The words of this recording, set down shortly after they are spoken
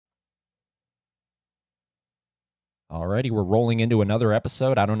Alrighty, we're rolling into another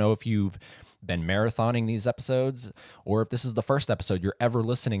episode. I don't know if you've been marathoning these episodes or if this is the first episode you're ever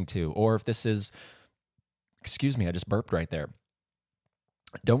listening to, or if this is, excuse me, I just burped right there.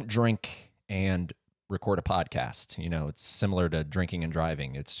 Don't drink and record a podcast. You know, it's similar to drinking and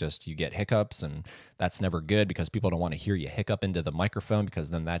driving. It's just you get hiccups, and that's never good because people don't want to hear you hiccup into the microphone, because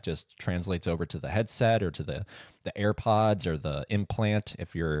then that just translates over to the headset or to the AirPods or the implant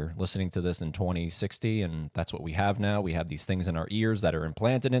if you're listening to this in 2060, and that's what we have now. We have these things in our ears that are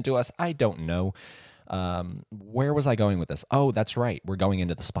implanted into us. I don't know. Where was I going with this? Oh, that's right. We're going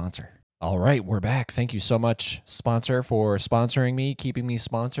into the sponsor. All right, we're back. Thank you so much, sponsor, for sponsoring me, keeping me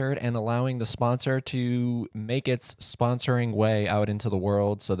sponsored, and allowing the sponsor to make its sponsoring way out into the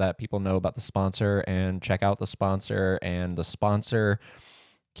world so that people know about the sponsor and check out the sponsor. And the sponsor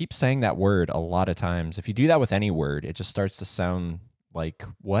keeps saying that word a lot of times. If you do that with any word, it just starts to sound like,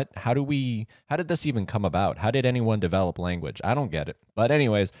 what? How did this even come about? How did anyone develop language? I don't get it. But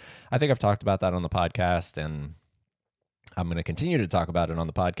anyways, I think I've talked about that on the podcast, and I'm going to continue to talk about it on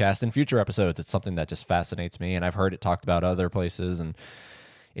the podcast in future episodes. It's something that just fascinates me, and I've heard it talked about other places, and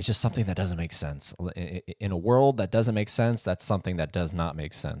it's just something that doesn't make sense. In a world that doesn't make sense, that's something that does not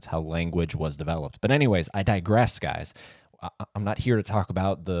make sense, how language was developed. But anyways, I digress, guys. I'm not here to talk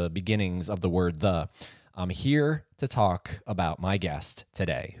about the beginnings of the word the. I'm here to talk about my guest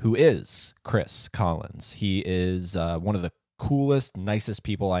today, who is Chris Collins. He is one of the coolest, nicest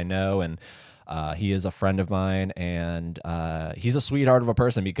people I know, and he is a friend of mine, and he's a sweetheart of a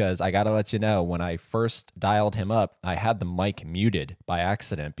person, because I got to let you know, when I first dialed him up, I had the mic muted by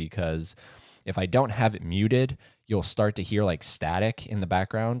accident, because if I don't have it muted, you'll start to hear like static in the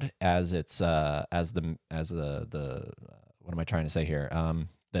background as it's as the what am I trying to say here?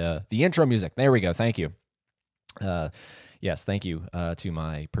 The intro music. There we go. Thank you. Yes, thank you to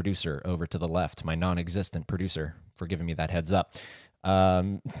my producer over to the left, my non-existent producer, for giving me that heads up.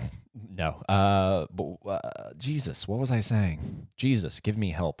 No. Jesus, what was I saying? Jesus, give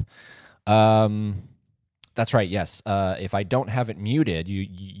me help. That's right. Yes. If I don't have it muted,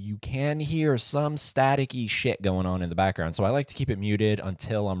 you can hear some staticky shit going on in the background. So I like to keep it muted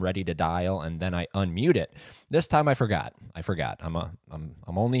until I'm ready to dial, and then I unmute it. This time I forgot.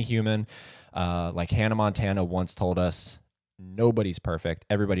 I'm only human. Like Hannah Montana once told us, nobody's perfect.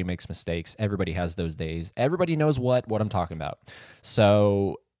 Everybody makes mistakes. Everybody has those days. Everybody knows what I'm talking about.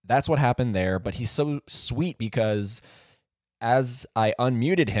 So that's what happened there. But he's so sweet, because as I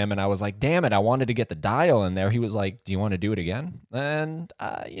unmuted him and I was like, damn it, I wanted to get the dial in there, he was like, do you want to do it again? And,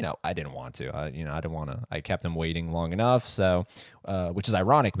 I didn't want to. I didn't want to. I kept him waiting long enough. So, which is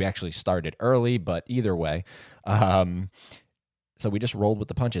ironic. We actually started early, but either way. So we just rolled with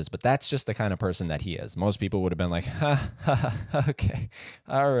the punches, but that's just the kind of person that he is. Most people would have been like, okay,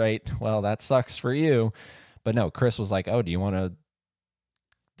 all right, well, that sucks for you. But no, Chris was like, oh, do you want to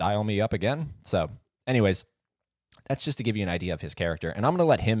dial me up again? So anyways, that's just to give you an idea of his character. And I'm going to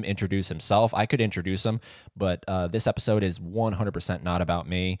let him introduce himself. I could introduce him, but this episode is 100% not about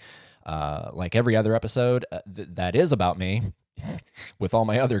me. Like every other episode that is about me with all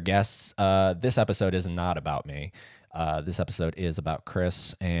my other guests, this episode is not about me. This episode is about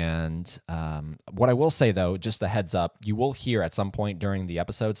Chris. And what I will say, though, just a heads up, you will hear at some point during the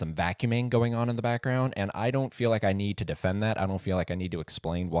episode some vacuuming going on in the background. And I don't feel like I need to defend that. I don't feel like I need to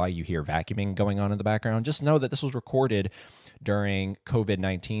explain why you hear vacuuming going on in the background. Just know that this was recorded during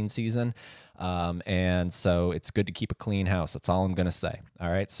COVID-19 season. And so it's good to keep a clean house. That's all I'm going to say. All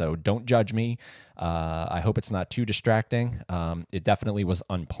right. So don't judge me. I hope it's not too distracting. It definitely was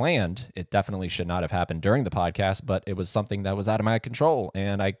unplanned. It definitely should not have happened during the podcast, but it was something that was out of my control.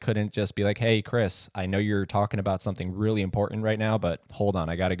 And I couldn't just be like, hey, Chris, I know you're talking about something really important right now, but hold on,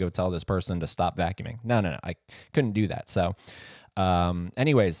 I got to go tell this person to stop vacuuming. No. I couldn't do that. So,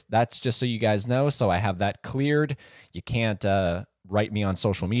 anyways, that's just so you guys know. So I have that cleared. You can't, write me on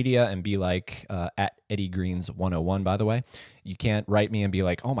social media and be like, at Eddie Greens 101, by the way. You can't write me and be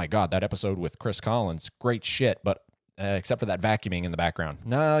like, oh my God, that episode with Chris Collins, great shit, but except for that vacuuming in the background.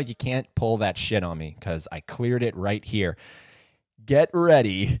 No, you can't pull that shit on me, because I cleared it right here. Get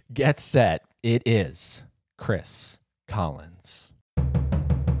ready, get set. It is Chris Collins.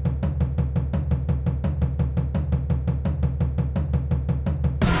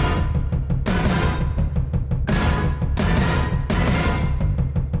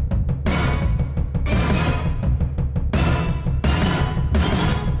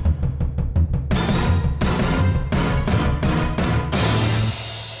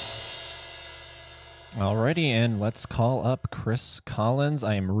 Alrighty, and let's call up Chris Collins.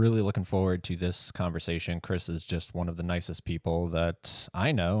 I am really looking forward to this conversation. Chris is just one of the nicest people that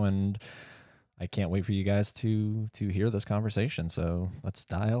I know, and I can't wait for you guys to hear this conversation. So let's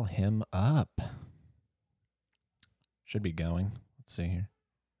dial him up. Should be going. Let's see here.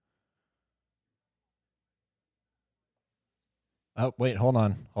 Oh, wait, hold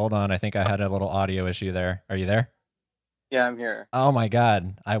on. Hold on. I think I had a little audio issue there. Are you there? Yeah, I'm here. Oh my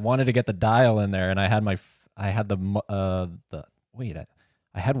god. I wanted to get the dial in there and I had the wait,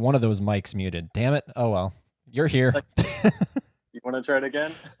 I had one of those mics muted. Damn it. Oh well. You're here. Like, you want to try it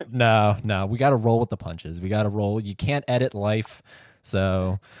again? No, no. We got to roll with the punches. We got to roll. You can't edit life.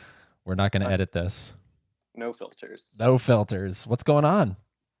 So, we're not going to Uh, edit this. no filters. No filters. What's going on?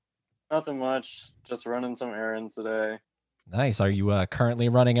 Nothing much. Just running some errands today. Nice. Are you currently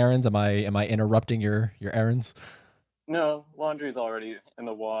running errands? Am I interrupting your errands? No, laundry's already in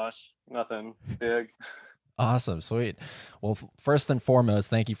the wash. Nothing big. Awesome, sweet. Well, first and foremost,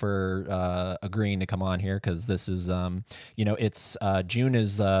 thank you for agreeing to come on here because this is, it's June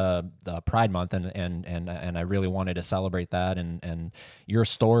is the Pride Month, and I really wanted to celebrate that, and your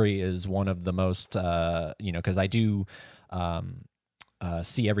story is one of the most, because I do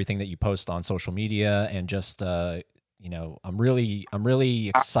see everything that you post on social media, and just, I'm really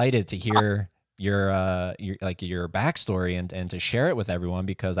excited to hear your backstory and to share it with everyone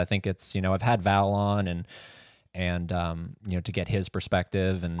because I think it's I've had Val on and to get his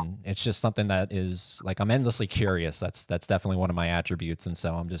perspective, and it's just something that is like I'm endlessly curious. That's definitely one of my attributes, and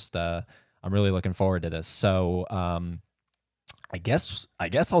so I'm really looking forward to this. So I guess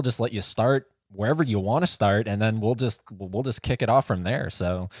I'll just let you start wherever you want to start, and then we'll just kick it off from there.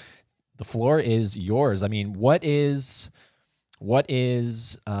 So the floor is yours. I mean, what is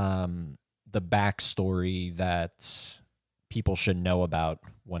the backstory that people should know about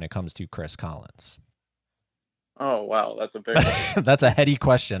when it comes to Chris Collins? Oh, wow, that's a big one. That's a heady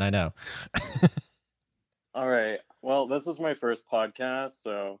question, I know. All right. Well, this is my first podcast,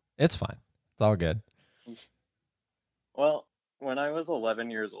 so, It's fine. It's all good. well, when I was 11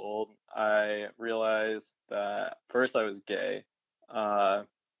 years old, I realized that first I was gay. Uh,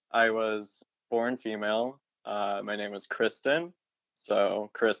 I was born female. My name was Kristen, so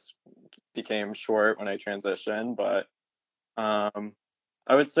Chris became short when I transitioned, but Um,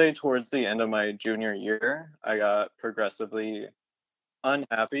 I would say towards the end of my junior year, I got progressively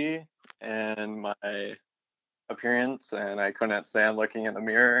unhappy in my appearance, and I couldn't stand looking in the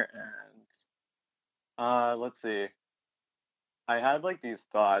mirror. And let's see, I had like these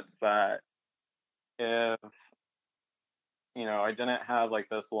thoughts that if I didn't have like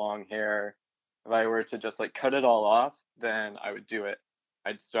this long hair, if I were to just like cut it all off, then I would do it.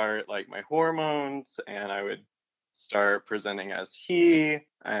 I'd start like my hormones, and I would start presenting as he,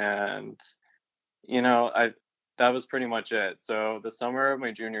 and I that was pretty much it. So the summer of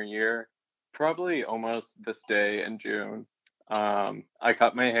my junior year, probably almost this day in June, I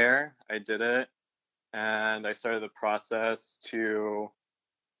cut my hair. I did it, and I started the process to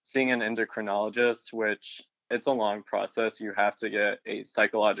seeing an endocrinologist, which it's a long process. You have to get a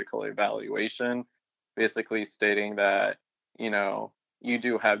psychological evaluation, basically stating that you know you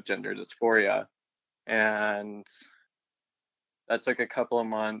do have gender dysphoria, and that took a couple of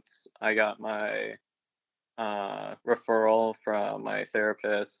months. I got my referral from my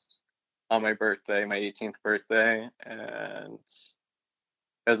therapist on my birthday, my 18th birthday, and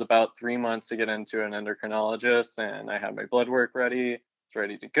it was about 3 months to get into an endocrinologist, and I had my blood work ready, it's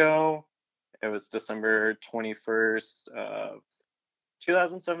ready to go. It was December 21st of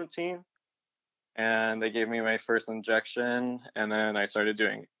 2017, and they gave me my first injection, and then I started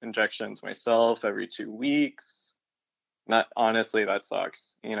doing injections myself every 2 weeks. Not honestly, that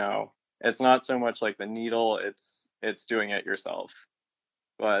sucks. It's not so much like the needle; it's doing it yourself.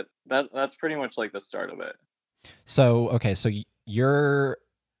 But that's pretty much like the start of it. So, okay, so you're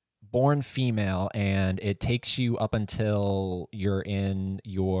born female and it takes you up until you're in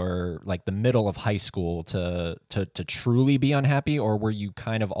your like the middle of high school to truly be unhappy, or were you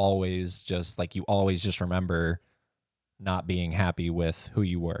kind of always just like you always just remember not being happy with who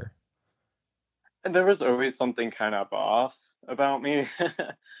you were? And there was always something kind of off about me,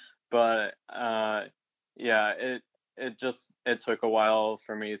 but yeah, it took a while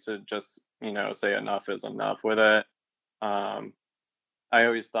for me to just say enough is enough with it. Um, I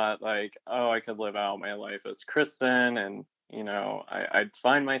always thought like, oh, I could live out my life as Kristen, and I'd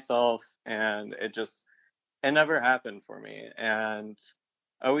find myself, and it never happened for me. And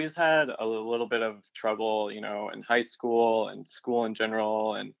I always had a little bit of trouble, in high school and school in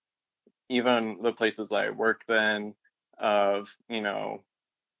general, and even the places that I worked then, of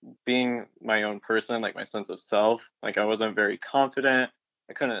being my own person, like my sense of self. Like I wasn't very confident.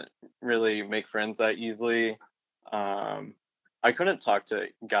 I couldn't really make friends that easily. Um, I couldn't talk to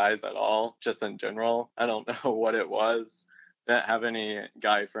guys at all, just in general. I don't know what it was. Didn't have any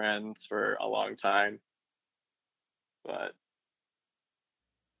guy friends for a long time, but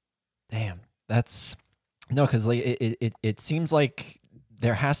Damn, that's no, because like it seems like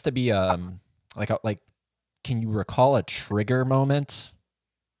there has to be like can you recall a trigger moment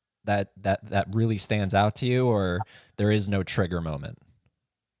that really stands out to you, or there is no trigger moment?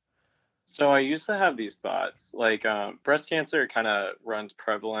 so I used to have these thoughts. Like breast cancer kind of runs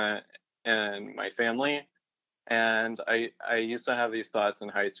prevalent in my family, and I used to have these thoughts in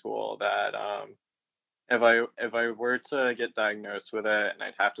high school that if I were to get diagnosed with it and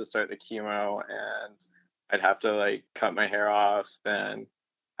I'd have to start the chemo and I'd have to like cut my hair off, then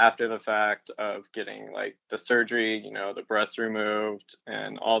after the fact of getting like the surgery, the breast removed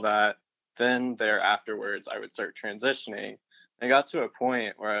and all that, then there afterwards I would start transitioning. I got to a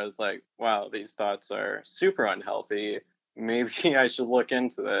point where I was like, wow, these thoughts are super unhealthy. Maybe I should look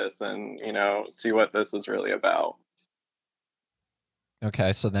into this and, see what this is really about.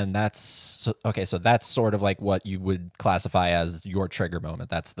 Okay, so then okay, so that's sort of like what you would classify as your trigger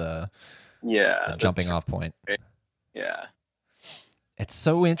moment. That's the Yeah, jumping off point. yeah. It's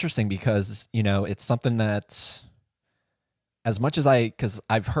so interesting because, it's something that as much as cuz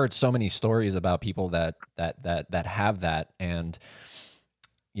I've heard so many stories about people that have that, and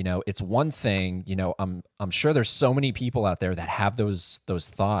it's one thing, I'm sure there's so many people out there that have those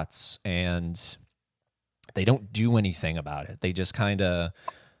thoughts, and they don't do anything about it. They kind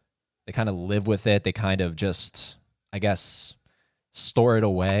of live with it. They kind of just, I guess, store it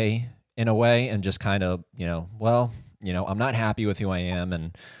away in a way, and just kind of, well, I'm not happy with who I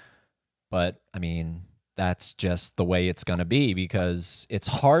am, but I mean, that's just the way it's going to be, because it's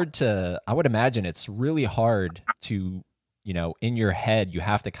hard to, I would imagine it's really hard to, in your head, you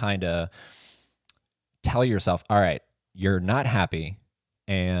have to kind of tell yourself, all right, you're not happy.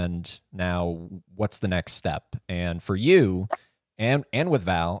 And now what's the next step? And for you and with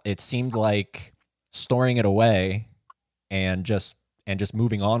Val, it seemed like storing it away and just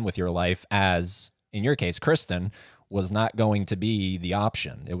moving on with your life, as in your case, Kristen, was not going to be the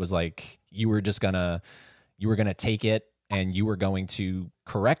option. It was like you were gonna take it, and you were going to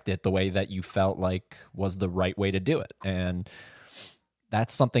correct it the way that you felt like was the right way to do it. And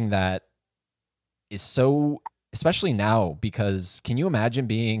that's something that is so, especially now, because can you imagine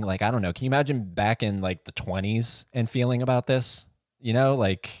being like, I don't know, can you imagine back in like the 20s and feeling about this? Yeah.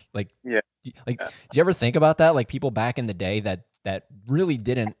 Like, do you ever think about that? Like people back in the day that really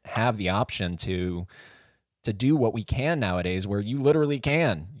didn't have the option to do what we can nowadays, where you literally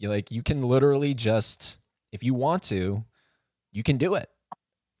can. You can literally just, if you want to, you can do it.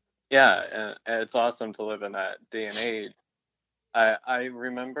 Yeah, and it's awesome to live in that day and age. I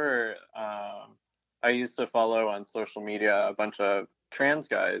remember I used to follow on social media a bunch of trans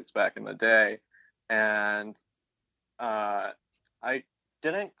guys back in the day, and uh, I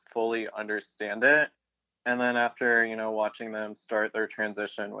didn't fully understand it. And then after, watching them start their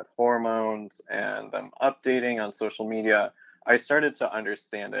transition with hormones and them updating on social media, I started to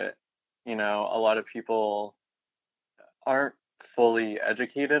understand it. A lot of people aren't fully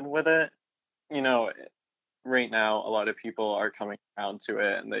educated with it. You know, right now a lot of people are coming around to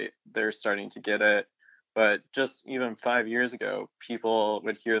it and they're starting to get it. But just even 5 years ago, people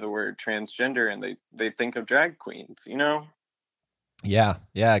would hear the word transgender and they think of drag queens. Yeah,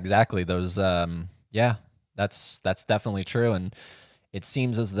 yeah, exactly. Yeah, that's definitely true. And it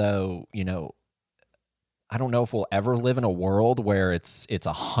seems as though, I don't know if we'll ever live in a world where it's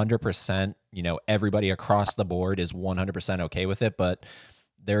 100%, everybody across the board is 100% okay with it, but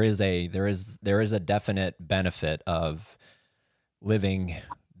there is a definite benefit of living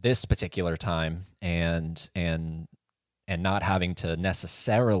this particular time, and not having to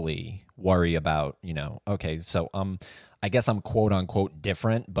necessarily worry about, okay, so I guess I'm quote unquote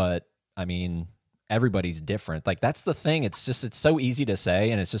different, but I mean, everybody's different. Like that's the thing. It's so easy to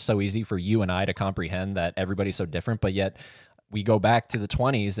say, and it's just so easy for you and I to comprehend that everybody's so different, but yet we go back to the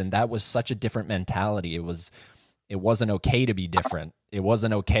 20s, and that was such a different mentality. It wasn't okay to be different. It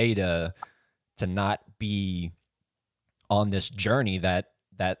wasn't okay to not be on this journey that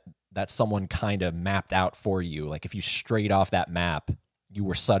someone kind of mapped out for you. Like if you strayed off that map, you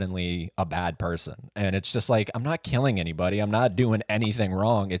were suddenly a bad person. And it's just like, I'm not killing anybody. I'm not doing anything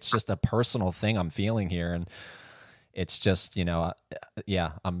wrong. It's just a personal thing I'm feeling here. And it's just,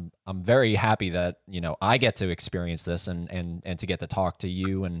 yeah, I'm very happy that, I get to experience this, and to get to talk to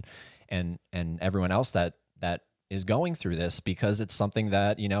you and everyone else that is going through this, because it's something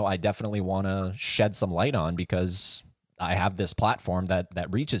that, I definitely want to shed some light on, because I have this platform that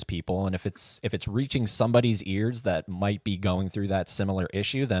reaches people, and if it's reaching somebody's ears that might be going through that similar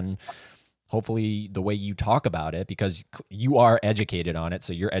issue, then hopefully the way you talk about it, because you are educated on it,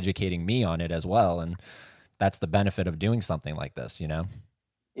 so you're educating me on it as well, and that's the benefit of doing something like this, you know?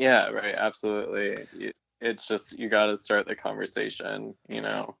 Yeah, right, absolutely. It's just you got to start the conversation,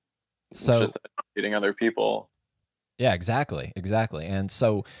 So just educating other people. yeah, exactly, exactly. And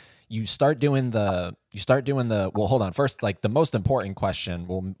so you start doing the well, hold on. First, like the most important question,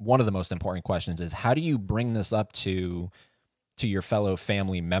 well, one of the most important questions is how do you bring this up to your fellow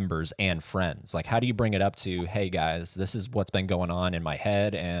family members and friends? Like how do you bring it up to, hey guys, this is what's been going on in my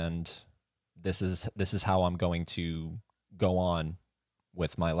head, and this is how I'm going to go on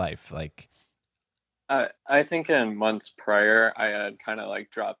with my life. Like I think in months prior, I had kind of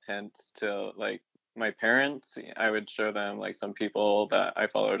like dropped hints to like my parents. I would show them like some people that I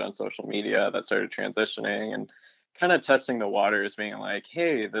followed on social media that started transitioning and kind of testing the waters, being like,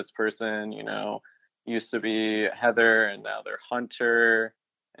 hey, this person, used to be Heather and now they're Hunter,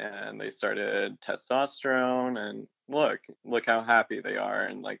 and they started testosterone, and look how happy they are,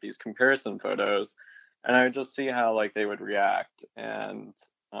 and like these comparison photos. And I would just see how like they would react. And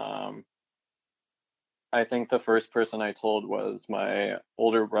um I think the first person I told was my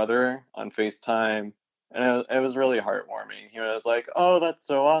older brother on FaceTime. And it was really heartwarming. He was like, "Oh, that's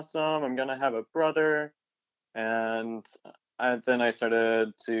so awesome. I'm going to have a brother." And then I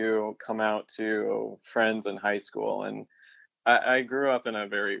started to come out to friends in high school. And I grew up in a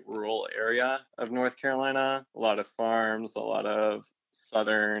very rural area of North Carolina, a lot of farms, a lot of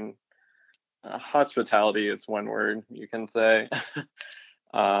southern hospitality is one word you can say.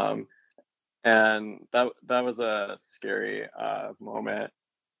 um, and that was a scary moment.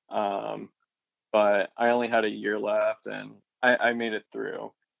 Um, but I only had a year left, and I made it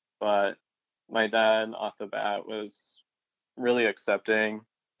through. But my dad, off the bat, was really accepting.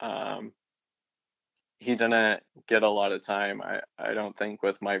 Um, he didn't get a lot of time, I don't think,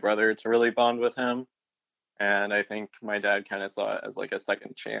 with my brother to really bond with him. And I think my dad kind of saw it as like a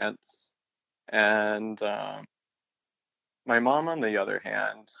second chance. And my mom, on the other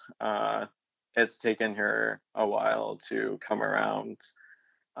hand, it's taken her a while to come around.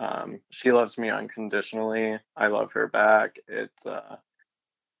 She loves me unconditionally. I love her back.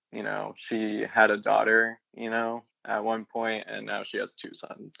 She had a daughter, at one point, and now she has two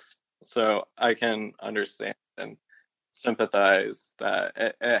sons. So I can understand and sympathize that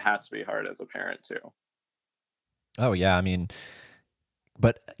it has to be hard as a parent too. oh yeah, I mean,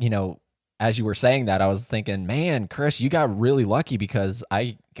 but as you were saying that, I was thinking, man, Chris, you got really lucky because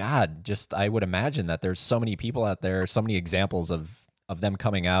I would imagine that there's so many people out there, so many examples of them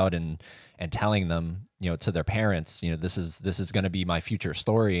coming out and telling them, to their parents, this is going to be my future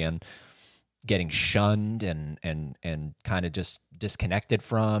story, and getting shunned and kind of just disconnected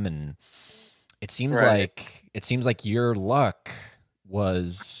from. And Right. it seems like your luck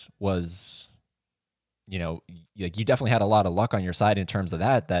was like you definitely had a lot of luck on your side in terms of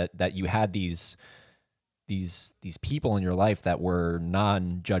that you had these people in your life that were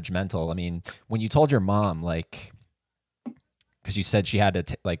non-judgmental. I mean, when you told your mom, like, because you said she had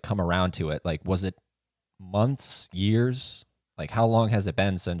to like come around to it, like, was it months, years? Like, how long has it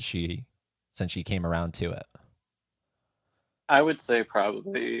been since she came around to it? I would say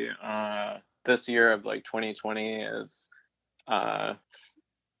probably this year of like 2020 is uh,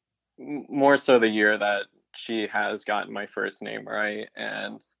 more so the year that she has gotten my first name right.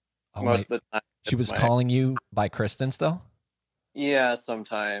 And Oh my, most of the time she it's was my, calling you by Kristen still? yeah,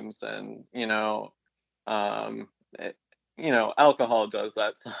 sometimes. And um it, alcohol does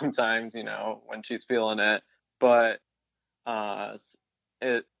that sometimes, when she's feeling it. But uh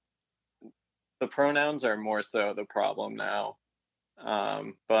it the pronouns are more so the problem now.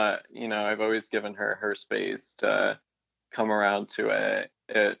 But I've always given her space to come around to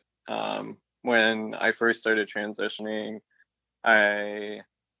when I first started transitioning, I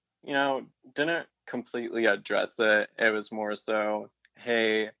didn't completely address it. It was more so,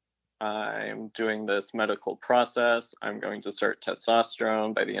 hey, I'm doing this medical process. I'm going to start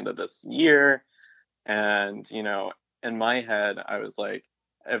testosterone by the end of this year. And, in my head, I was like,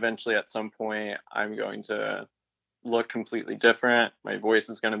 eventually at some point, I'm going to look completely different. My voice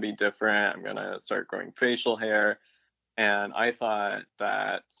is going to be different. I'm going to start growing facial hair. And I thought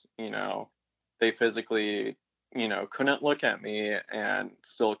that, they physically, couldn't look at me and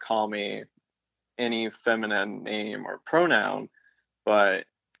still call me any feminine name or pronoun. But,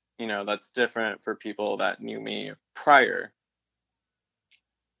 that's different for people that knew me prior.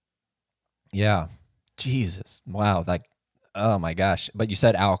 Yeah. Jesus. Wow. Like, oh my gosh. But you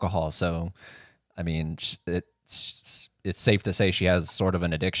said alcohol. So, I mean, it it's safe to say she has sort of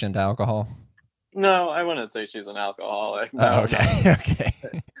an addiction to alcohol. No, I wouldn't say she's an alcoholic. Oh, No, not okay.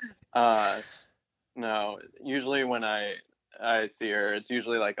 Okay. uh no. Usually when I see her, it's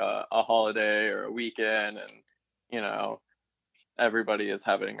usually like a holiday or a weekend, and you know, everybody is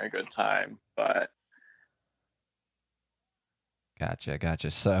having a good time. But Gotcha.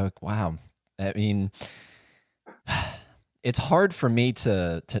 Gotcha. So, wow. I mean, it's hard for me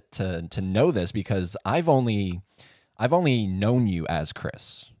to know this because I've only known you as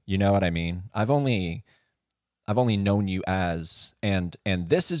Chris. You know what I mean? I've only known you as, and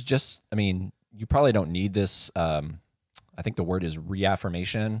this is just, I mean, you probably don't need this. I think the word is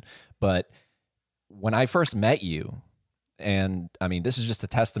reaffirmation, but when I first met you, and I mean, this is just a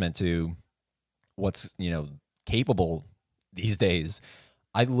testament to what's, capable these days.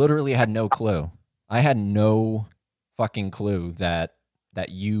 I literally had no clue. I had no fucking clue that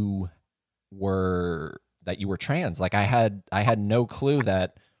you were trans. Like I had no clue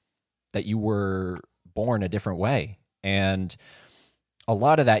that you were born a different way. And a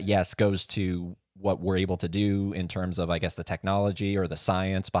lot of that, yes, goes to what we're able to do in terms of, I guess, the technology or the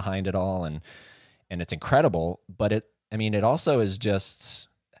science behind it all, and it's incredible. But I mean, it also is just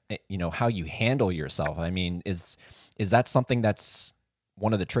how you handle yourself. I mean, is that something that's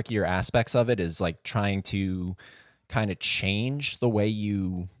one of the trickier aspects of it? Is like trying to kind of change the way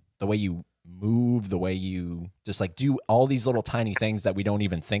you move, the way you just like do all these little tiny things that we don't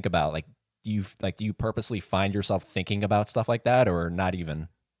even think about. Like do you purposely find yourself thinking about stuff like that, or not even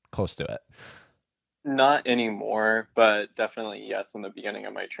close to it? not anymore, but definitely yes in the beginning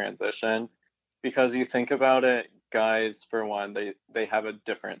of my transition. Because you think about it, guys, for one, they have a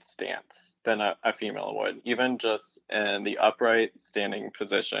different stance than a female would. Even just in the upright standing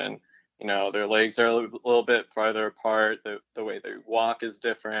position, their legs are a little bit farther apart. The way they walk is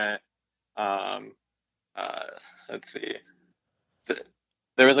different. Um, uh, let's see.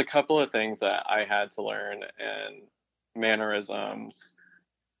 There was a couple of things that I had to learn, and mannerisms.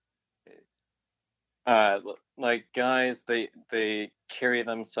 Like guys, they carry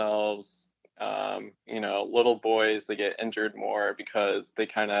themselves. Little boys, they get injured more because they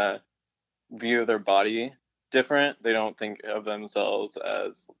kind of view their body different. They don't think of themselves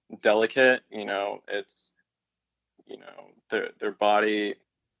as delicate. It's their body.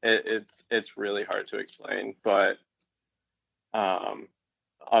 It's really hard to explain, but um,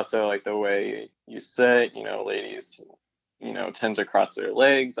 also like the way you sit. Ladies, tend to cross their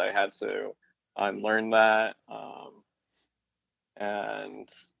legs. I had to unlearn that. And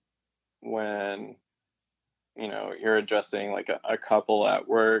when you're addressing like a couple at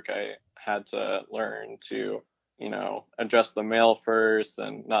work, I had to learn to address the male first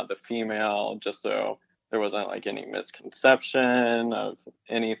and not the female, just so there wasn't like any misconception of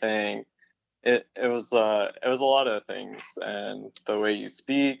anything. It was a lot of things, and the way you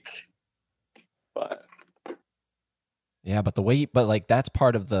speak. But Yeah, but like that's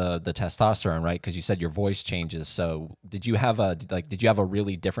part of the testosterone, right? Because you said your voice changes. So did you have a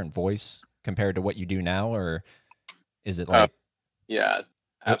really different voice compared to what you do now, or is it uh, like yeah, re-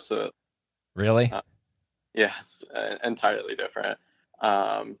 absolutely. really? uh, yes, entirely different.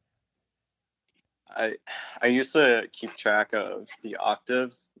 um, I I used to keep track of the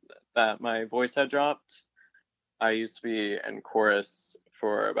octaves that my voice had dropped. I used to be in chorus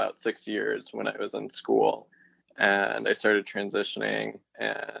for about 6 years when I was in school, and I started transitioning,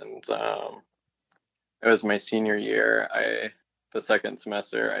 and it was my senior year. The second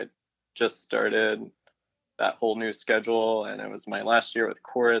semester, I just started that whole new schedule, and it was my last year with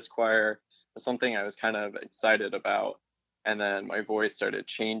chorus choir. It was something I was kind of excited about, and then my voice started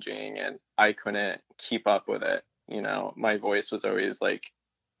changing, and I couldn't keep up with it. My voice was always like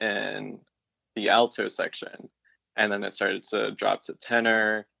in the alto section, and then it started to drop to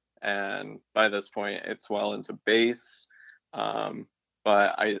tenor, and by this point, it's well into bass. Um,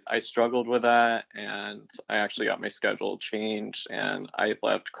 but I struggled with that, and I actually got my schedule changed, and I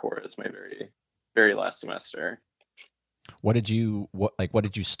left chorus my very last semester. What did you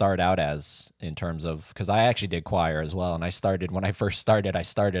start out as in terms of, because I actually did choir as well, and when I first started, I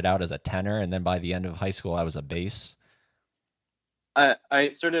started out as a tenor, and then by the end of high school I was a bass. I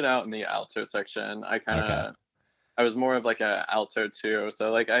started out in the alto section. Okay. I was more of like a alto too,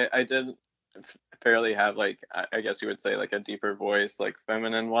 so like I did fairly have like I guess you would say like a deeper voice, like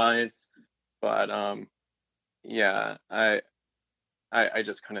feminine wise, but yeah, I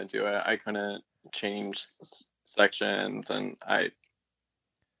just couldn't do it. I couldn't change sections, and I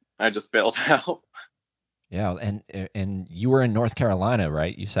just bailed out. Yeah, and you were in North Carolina,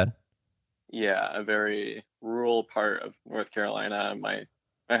 right? You said. Yeah, a very rural part of North Carolina. My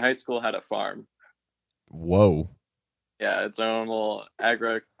high school had a farm. Whoa. Yeah, its own little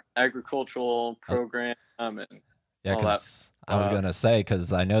agricultural program and Yeah, all that because I was stuff. gonna say,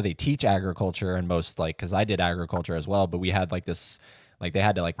 because I know they teach agriculture and most like, because I did agriculture as well, but we had like this, like they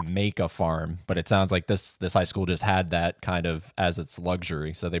had to like make a farm, but it sounds like this high school just had that kind of as its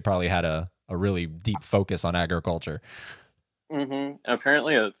luxury, so they probably had a really deep focus on agriculture.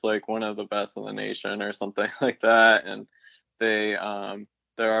 Apparently, it's like one of the best in the nation or something like that. And they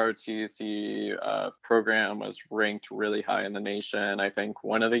their ROTC program was ranked really high in the nation. I think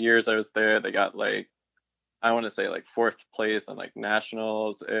one of the years I was there, they got like, I want to say like fourth place in like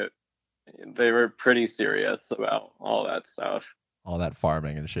nationals. They were pretty serious about all that stuff. All that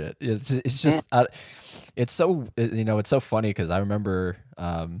farming and shit. It's Mm. just it's so it's so funny because I remember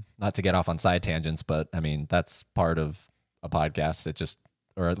not to get off on side tangents, but I mean that's part of a podcast. It just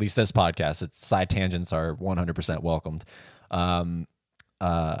or at least this podcast, it's side tangents are 100% welcomed. Um,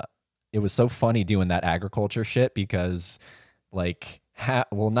 uh, it was so funny doing that agriculture shit because like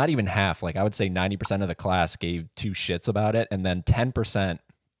well not even half, like I would say 90% of the class gave two shits about it, and then 10%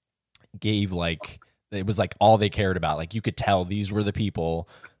 gave like it was like all they cared about. Like you could tell these were the people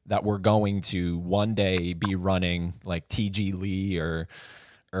that were going to one day be running like TG Lee or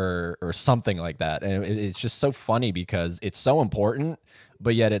something like that. And it's just so funny because it's so important,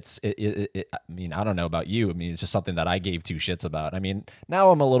 but yet I mean, I don't know about you. I mean, it's just something that I gave two shits about. I mean,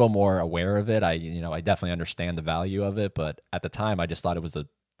 now I'm a little more aware of it. I definitely understand the value of it, but at the time I just thought it was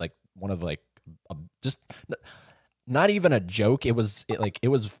like one of like just not even a joke. It was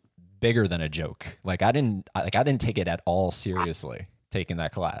bigger than a joke. Like I didn't take it at all seriously taking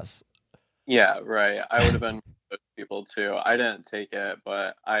that class. Yeah, right. I would have been with people too. I didn't take it,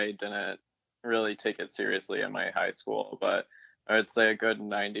 but I didn't really take it seriously in my high school. But I would say a good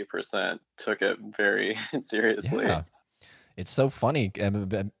 90% took it very seriously. Yeah. It's so funny,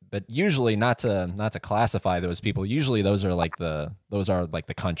 but usually not to classify those people. Usually those are like the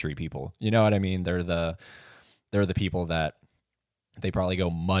country people. You know what I mean? They're the people that they probably go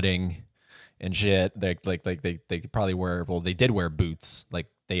mudding and shit. They probably wear they did wear boots. Like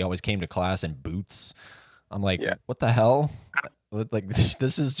they always came to class in boots. I'm like, Yeah. what the hell? Like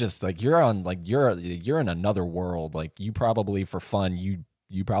this is just like you're on like you're in another world. Like you probably for fun you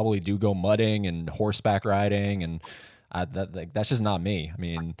probably do go mudding and horseback riding and that's just not me. I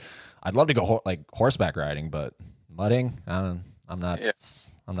mean, I'd love to go like horseback riding, but mudding, Yeah. I'm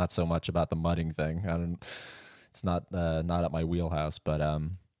not so much about the mudding thing. I don't. It's not up my wheelhouse. But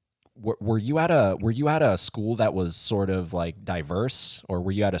were you at a school that was sort of like diverse, or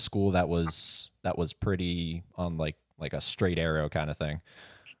were you at a school that was pretty on like a straight arrow kind of thing?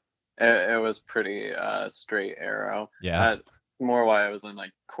 It was pretty straight arrow. Yeah. More why I was in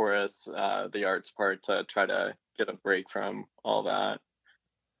like chorus, the arts part to try to get a break from all that.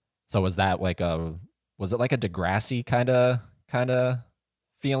 So was it like a Degrassi kind of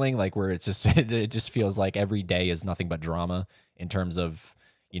feeling, like where it's just it just feels like every day is nothing but drama in terms of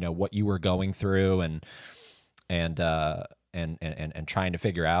what you were going through and uh and trying to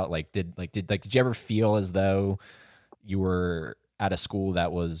figure out did you ever feel as though you were at a school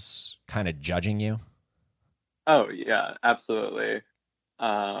that was kind of judging you? Oh yeah, absolutely.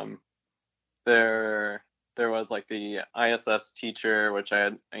 Um, there there was like the ISS teacher, which I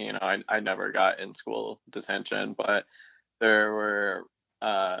had, I never got in school detention, but there were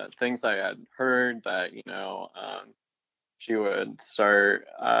things I had heard that she would start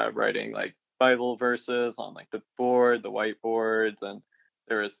writing like Bible verses on like the board, the whiteboards, and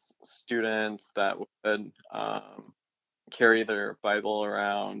there was students that would carry their Bible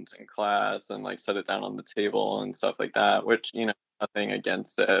around in class and like set it down on the table and stuff like that, which, nothing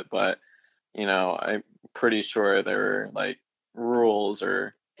against it, but, I'm pretty sure there were like rules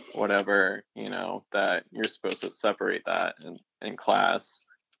or whatever, that you're supposed to separate that in class.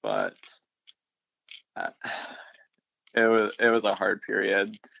 But uh, it was a hard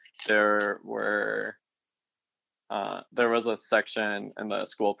period. There were there was a section in the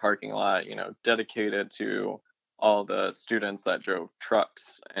school parking lot, dedicated to all the students that drove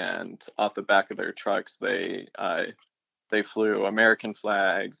trucks, and off the back of their trucks, they flew American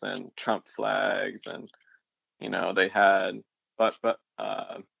flags and Trump flags, and they had but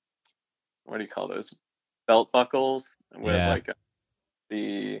what do you call those, belt buckles with Yeah. like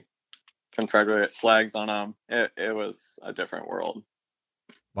the Confederate flags on them. It was a different world.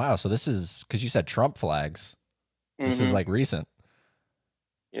 Wow, so this is because you said Trump flags. This is hmm like recent.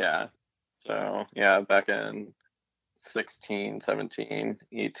 Yeah. So yeah, back in 16, 17,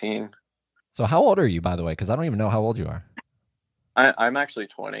 18. So how old are you, by the way? Because I don't even know how old you are. I'm actually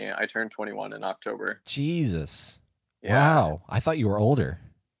 20. I turned 21 in October. Jesus. Yeah. Wow. I thought you were older.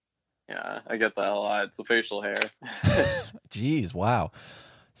 Yeah, I get that a lot. It's the facial hair. Jeez, wow.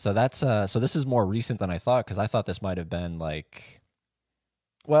 So that's so this is more recent than I thought because I thought this might have been like,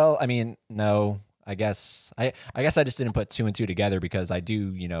 well, I mean, no, I guess I just didn't put two and two together because I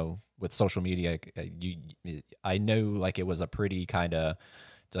do, with social media, I know like it was a pretty kind of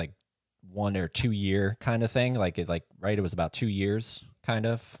like 1 or 2 year kind of thing, like right, it was about 2 years kind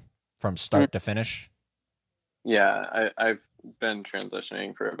of from Mm. start to finish. Yeah, I've been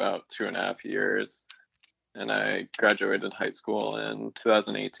transitioning for about 2.5 years, and I graduated high school in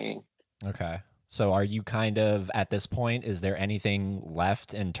 2018. Okay. So are you kind of at this point, is there anything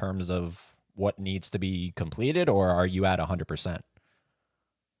left in terms of what needs to be completed, or are you at 100%?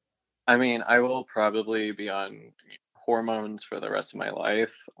 I mean, I will probably be on hormones for the rest of my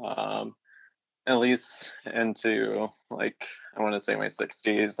life, at least into like I want to say my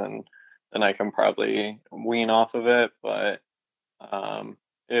 60s, and then I can probably wean off of it. But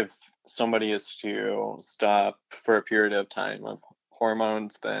if somebody is to stop for a period of time of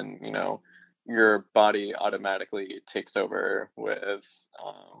hormones, then your body automatically takes over with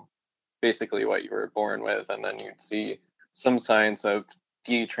basically what you were born with, and then you'd see some signs of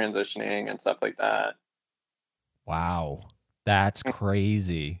detransitioning and stuff like that. Wow. That's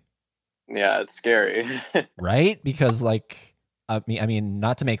crazy. Yeah, it's scary. Right? Because like I mean,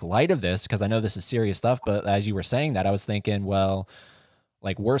 not to make light of this because I know this is serious stuff, but as you were saying that, I was thinking, well,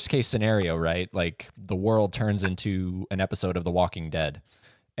 like worst case scenario, right? Like the world turns into an episode of The Walking Dead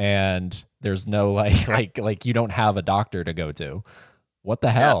and there's no like like you don't have a doctor to go to. What the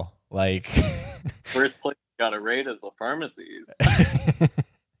Yeah, hell? Like first place you gotta rate is the pharmacies.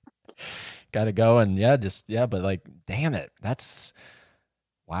 gotta go and yeah, just yeah, but like damn it. That's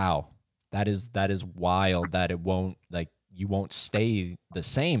wow. That is wild that it won't like you won't stay the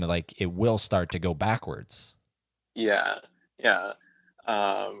same. Like it will start to go backwards. Yeah, yeah.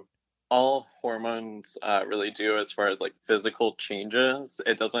 Um, all hormones really do as far as like physical changes,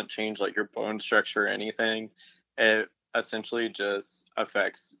 it doesn't change like your bone structure or anything. It essentially just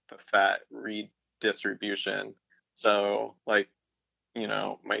affects the fat redistribution. So, like,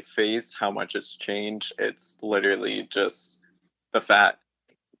 my face, how much it's changed, it's literally just the fat,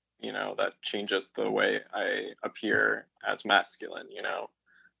 that changes the way I appear as masculine.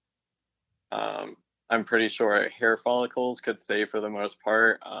 Um, I'm pretty sure hair follicles could stay for the most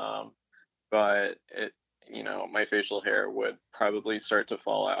part, but my facial hair would probably start to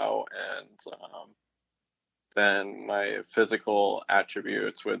fall out, and then my physical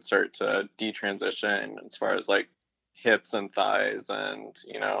attributes would start to detransition as far as like hips and thighs, and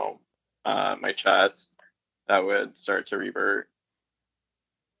my chest that would start to revert.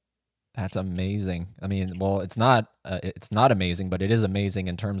 That's amazing. I mean, well, it's not amazing, but it is amazing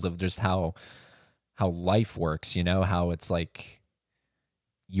in terms of just how life works, how it's like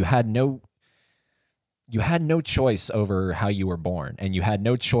you had no you had no choice over how you were born and you had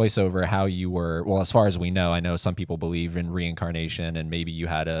no choice over how you were, well, as far as we know. I know some people believe in reincarnation and maybe you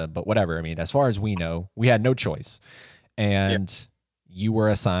had a, but whatever. I mean, as far as we know, we had no choice. Yeah. And you were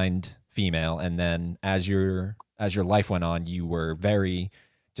assigned female, and then as your life went on, you were very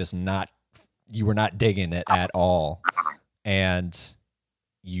just not you were not digging it at all. And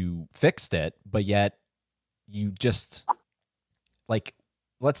you fixed it, but yet you just like,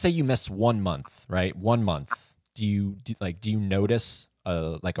 let's say you miss 1 month, right? 1 month. Do you notice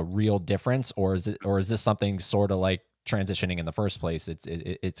like a real difference, or is this something sort of like transitioning in the first place?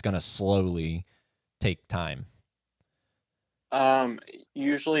 It's gonna slowly take time. Um,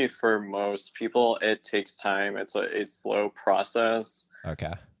 Usually for most people, it takes time. It's a slow process.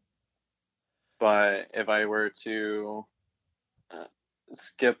 Okay. But if I were to uh,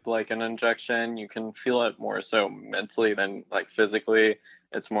 skip like an injection, you can feel it more so mentally than like physically.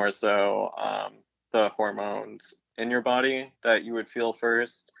 It's more so the hormones in your body that you would feel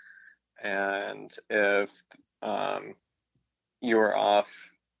first. And if um, you were off,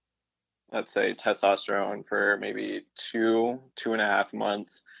 let's say, testosterone for maybe 2.5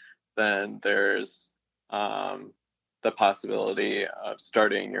 months, then there's um, the possibility of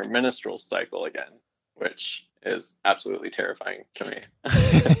starting your menstrual cycle again, which is absolutely terrifying to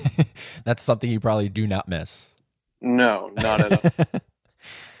me. That's something you probably do not miss. No, not at all.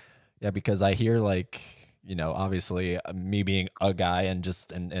 Yeah, because I hear like, obviously me being a guy and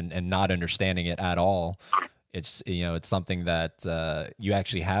just and not understanding it at all. It's something that you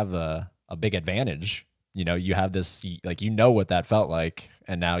actually have a big advantage. You have this like what that felt like,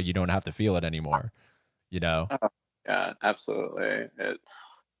 and now you don't have to feel it anymore. You know. Oh, yeah, absolutely.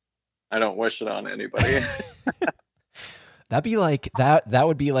 I don't wish it on anybody. That'd be like that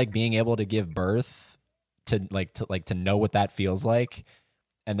would be like being able to give birth to like to know what that feels like,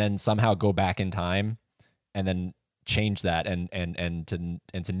 and then somehow go back in time and then change that and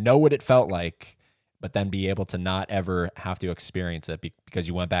to know what it felt like, but then be able to not ever have to experience it because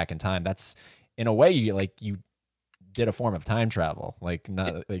you went back in time. That's in a way you did a form of time travel. Like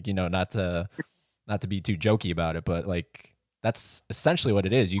not like not to be too jokey about it, but like that's essentially what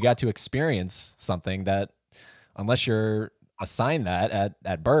it is. You got to experience something that unless you're assigned that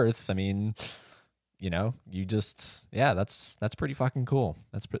at birth, I mean, you just yeah, that's pretty fucking cool.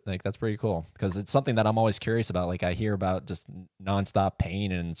 That's pretty cool because it's something that I'm always curious about. Like I hear about just nonstop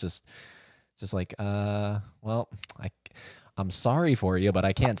pain, and it's just like well, I'm sorry for you, but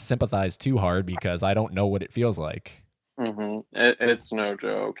I can't sympathize too hard because I don't know what it feels like. It's no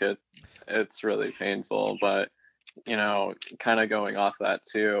joke. It's really painful, but kind of going off that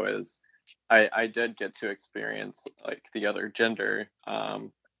too is I did get to experience like the other gender,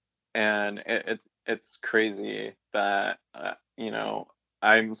 and it's crazy that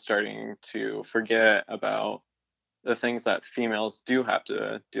I'm starting to forget about the things that females do have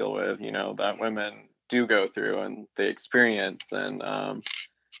to deal with, that women do go through and they experience, and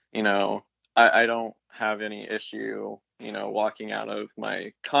you know, I don't have any issue, walking out of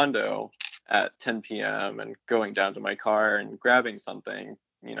my condo at 10 p.m. and going down to my car and grabbing something,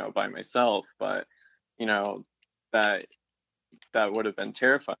 by myself. But, you know, that that would have been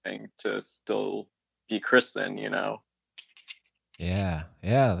terrifying to still be Kristen, Yeah,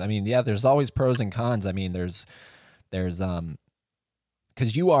 yeah. I mean, yeah. There's always pros and cons. I mean, there's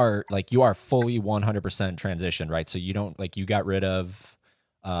because you are fully 100% transitioned, right? So you don't like you got rid of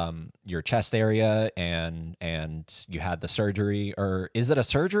your chest area and you had the surgery, or is it a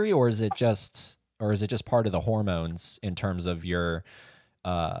surgery, or is it just part of the hormones in terms of your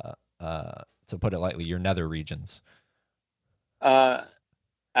uh to put it lightly, your nether regions? uh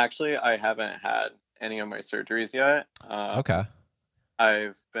actually, I haven't had any of my surgeries yet. Okay.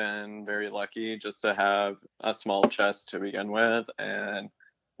 I've been very lucky just to have a small chest to begin with, and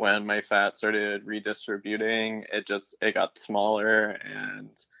when my fat started redistributing, it got smaller.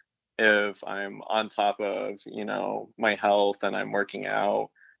 And if I'm on top of, my health and I'm working out,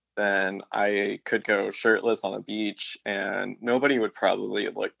 then I could go shirtless on the beach and nobody would probably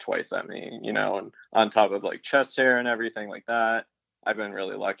look twice at me, and on top of like chest hair and everything like that. I've been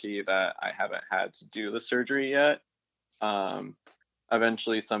really lucky that I haven't had to do the surgery yet. Um,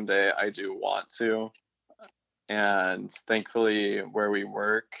 Eventually someday I do want to, and thankfully where we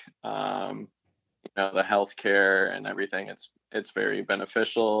work, the healthcare and everything, it's very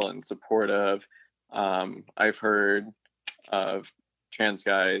beneficial and supportive. I've heard of trans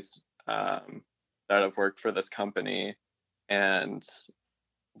guys, that have worked for this company, and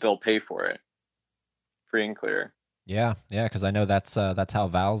they'll pay for it free and clear. Yeah, yeah, because I know that's how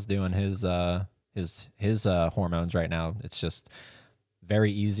Val's doing his hormones right now. It's just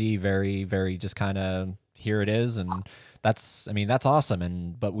very easy, very just kind of here it is, and that's I mean that's awesome.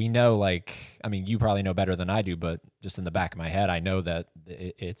 And but we know like I mean you probably know better than I do, but just in the back of my head, I know that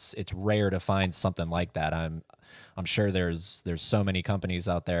it's rare to find something like that. I'm sure there's so many companies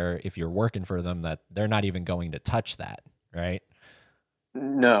out there if you're working for them that they're not even going to touch that, right?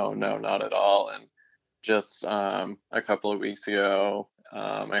 No, no, not at all. And just a couple of weeks ago,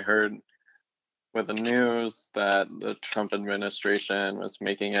 I heard with the news that the Trump administration was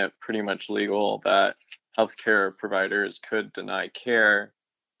making it pretty much legal that healthcare providers could deny care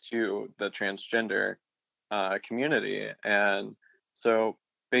to the transgender community. And so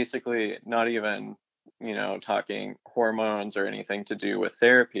basically, not even, talking hormones or anything to do with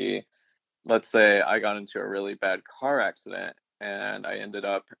therapy. Let's say I got into a really bad car accident and I ended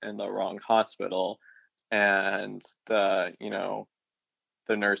up in the wrong hospital, and the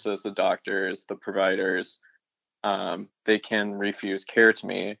nurses, the doctors, the providers, they can refuse care to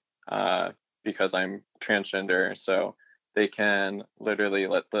me, because I'm transgender. So they can literally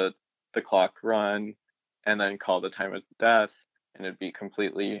let the clock run and then call the time of death, and it'd be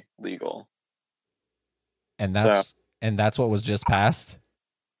completely legal. And So that's what was just passed.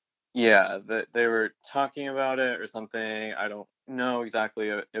 yeah, they were talking about it or something. I don't know exactly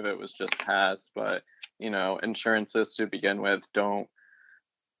if it was just passed, but insurances to begin with don't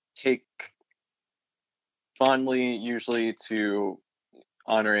take fondly usually to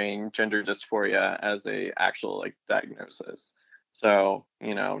honoring gender dysphoria as a actual like diagnosis. So,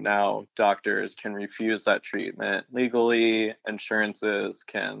 now doctors can refuse that treatment legally. Insurances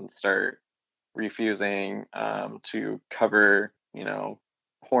can start refusing, to cover,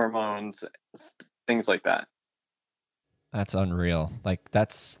 hormones, things like that. That's unreal. Like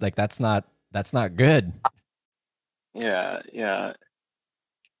that's not good. Yeah, yeah.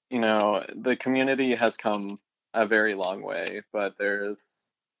 The community has come a very long way, but there's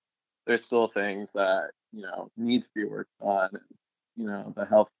there's still things that, need to be worked on. And, the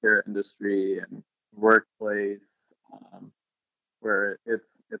healthcare industry and workplace, where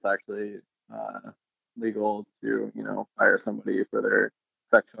it's actually legal to, fire somebody for their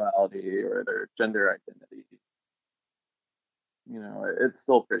sexuality or their gender identity. It's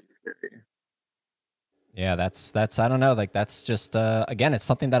still pretty scary. Yeah, that's I don't know, like that's just again, it's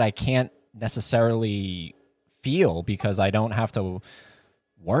something that I can't necessarily feel because I don't have to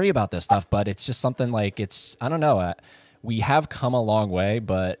worry about this stuff, but it's just something like it's I don't know. We have come a long way,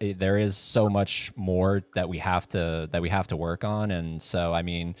 but there is so much more that we have to work on, and so I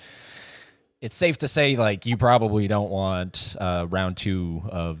mean, it's safe to say like you probably don't want round two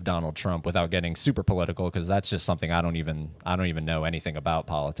of Donald Trump without getting super political because that's just something I don't even know anything about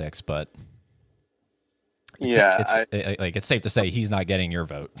politics, but Yeah, it's safe to say he's not getting your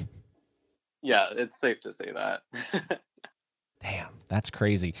vote. yeah, it's safe to say that. Damn, that's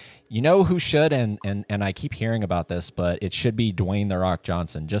crazy. You know who should and I keep hearing about this, but it should be Dwayne the Rock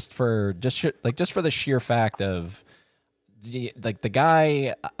Johnson just for the sheer fact of like the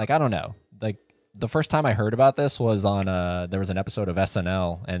guy like I don't know. Like the first time I heard about this was on there was an episode of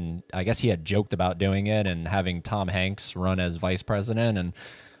SNL and I guess he had joked about doing it and having Tom Hanks run as vice president and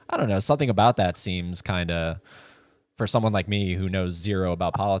I don't know, something about that seems kind of for someone like me who knows zero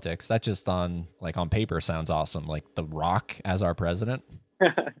about politics, that just on paper sounds awesome. Like The Rock as our president.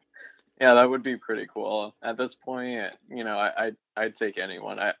 Yeah, that would be pretty cool. At this point, I'd take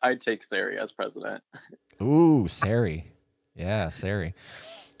anyone. I'd take Sari as president. Ooh, Sari. Yeah, Sari.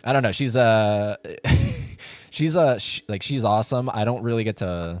 I don't know. She's she's awesome. I don't really get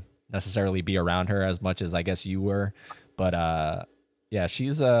to necessarily be around her as much as I guess you were, but yeah,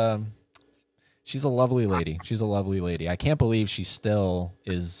 she's a lovely lady. She's a lovely lady. I can't believe she still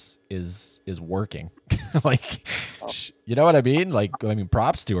is working. like, Oh, you know what I mean? Like, I mean,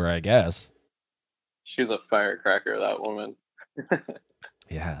 props to her, I guess. she's a firecracker, that woman.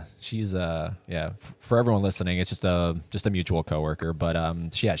 Yeah, she's yeah. For everyone listening, it's just a mutual coworker, but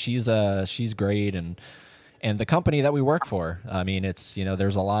yeah, she's great and the company that we work for. I mean, it's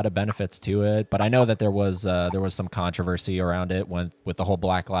there's a lot of benefits to it, but I know that there was some controversy around it when with the whole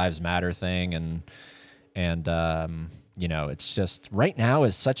Black Lives Matter thing and it's just right now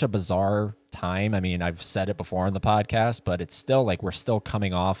is such a bizarre time. I mean, I've said it before on the podcast, but it's still like we're still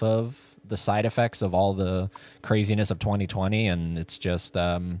coming off of the side effects of all the craziness of 2020 and it's just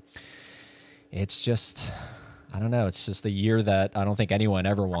I don't know, it's just a year that I don't think anyone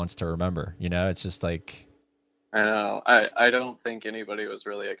ever wants to remember. It's just like I know. I don't think anybody was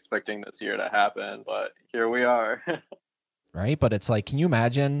really expecting this year to happen, but here we are. right? But it's like, can you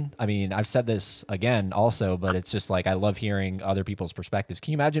imagine? I mean, I've said this again also, but it's just like I love hearing other people's perspectives.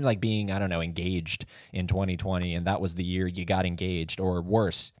 Can you imagine like being, I don't know, engaged in 2020 and that was the year you got engaged, or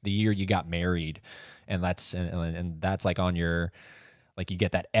worse, the year you got married, and that's like on your like you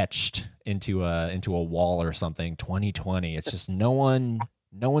get that etched into a wall or something. 2020. It's just no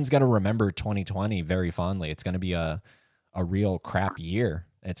one's gonna remember 2020 very fondly. It's gonna be a real crap year.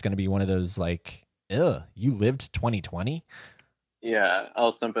 It's gonna be one of those like, ugh, you lived 2020? Yeah,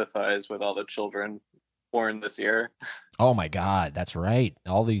 I'll sympathize with all the children born this year. Oh my god, that's right.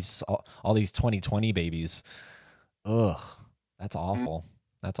 All these 2020 babies. Ugh, that's Mm. awful.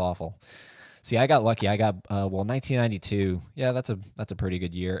 That's awful. See, I got lucky. I got 1992. Yeah, that's a pretty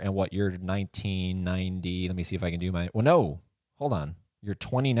good year. And what you're 1990? Let me see if I can do my. Well, no, hold on. You're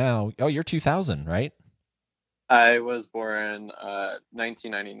 20 now. Oh, you're 2000, right? I was born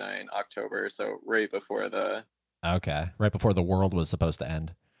 1999 October, so right before the Okay, right before the world was supposed to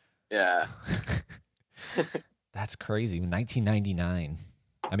end. yeah. That's crazy. 1999.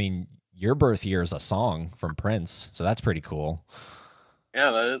 I mean, your birth year is a song from Prince, so that's pretty cool.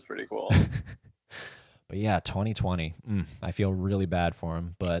 Yeah, that is pretty cool. But yeah, 2020. I feel really bad for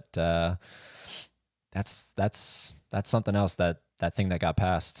him, but that's something else that thing that got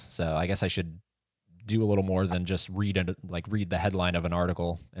passed. So I guess I should do a little more than just read the headline of an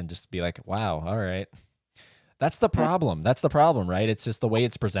article and just be like, wow, all right. That's the problem. That's the problem, right? It's just the way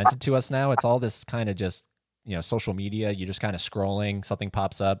it's presented to us now. It's all this kind of just social media. You just kind of scrolling, something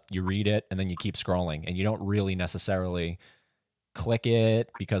pops up, you read it, and then you keep scrolling, and you don't really necessarily click it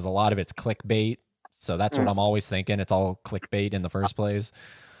because a lot of it's clickbait. So that's what Mm. I'm always thinking. It's all clickbait in the first place.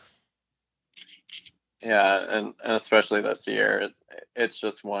 Yeah, and especially this year, it's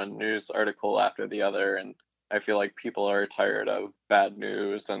just one news article after the other, and I feel like people are tired of bad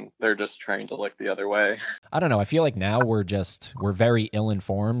news and they're just trying to look the other way. I don't know. I feel like now we're very ill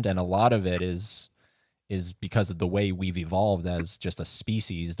informed, and a lot of it is because of the way we've evolved as just a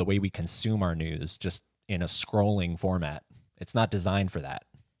species, the way we consume our news, just in a scrolling format. It's not designed for that.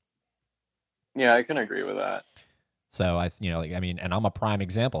 Yeah, I can agree with that. So like, I mean, and I'm a prime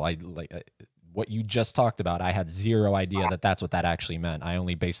example. What you just talked about. I had zero idea that that's what that actually meant. I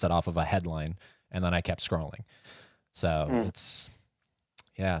only based it off of a headline, and then I kept scrolling. So Mm. it's,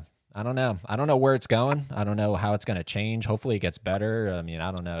 yeah, I don't know. I don't know where it's going. I don't know how it's going to change. Hopefully it gets better. I mean,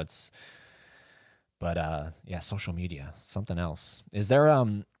 I don't know. But yeah, social media, something else. Is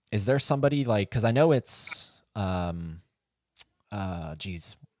there somebody like, cuz I know it's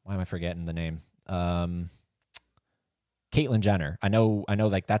geez, why am I forgetting the name? Caitlyn Jenner. I know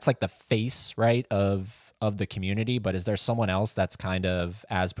like that's like the face, right, of the community, but is there someone else that's kind of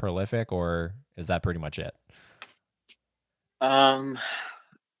as prolific, or is that pretty much it? Um,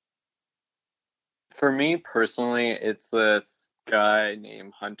 for me personally, it's this guy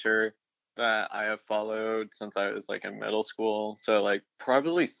named Hunter that I have followed since I was like in middle school. So like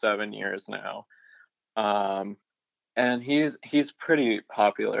probably 7 years now. Um, and he's pretty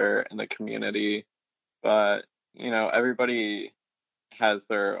popular in the community, but everybody has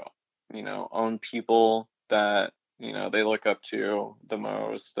their own people that they look up to the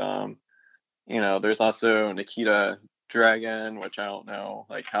most. There's also Nikita Dragon, which I don't know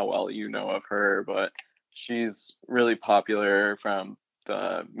like how well you know of her, but she's really popular from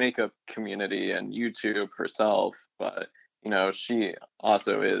the makeup community and YouTube herself. But she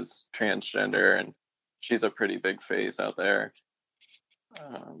also is transgender, and she's a pretty big face out there.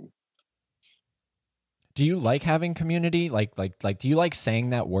 Um, Do you like having community? Do you like saying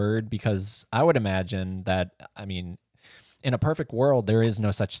that word? Because I would imagine that, I mean, in a perfect world, there is no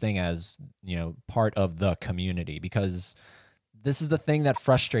such thing as, part of the community, because this is the thing that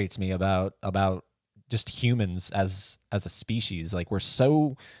frustrates me about just humans as a species. Like we're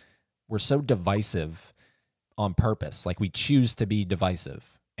so divisive on purpose. Like we choose to be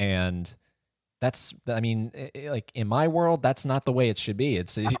divisive. And that's, I mean, like in my world, that's not the way it should be. It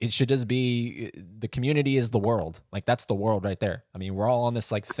should just be the community is the world. Like that's the world right there. I mean, we're all on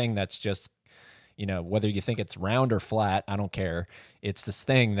this like thing that's just, whether you think it's round or flat, I don't care. It's this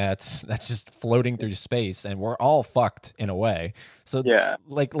thing that's just floating through space, and we're all fucked in a way. So yeah,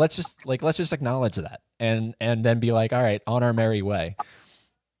 let's just acknowledge that, and then be like, all right, on our merry way.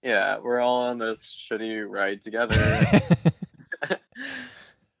 yeah, we're all on this shitty ride together.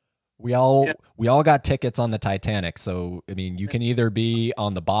 we Yeah, all we all got tickets on the Titanic, so I mean, you can either be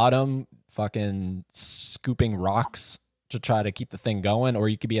on the bottom, fucking scooping rocks to try to keep the thing going, or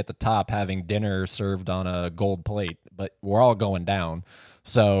you could be at the top having dinner served on a gold plate. But we're all going down. yeah,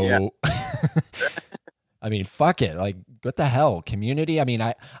 So, I mean, fuck it. Like, what the hell? Community. I mean,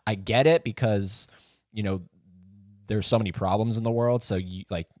 I get it because you know there's so many problems in the world. So you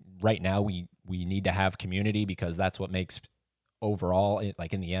like right now we need to have community because that's what makes overall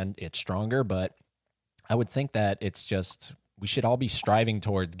like in the end it's stronger. But I would think that it's just we should all be striving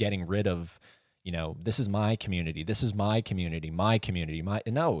towards getting rid of, this is my community, this is my community, my community, my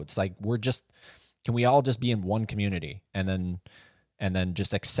no, it's like we're just can we all just be in one community and then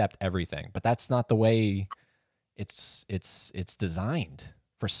just accept everything? But that's not the way it's designed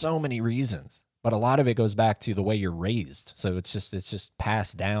for so many reasons. But a lot of it goes back to the way you're raised. So it's just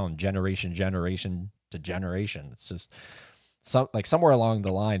passed down generation to generation. It's just like somewhere along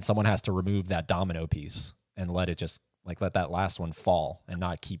the line, someone has to remove that domino piece and let it just like let that last one fall and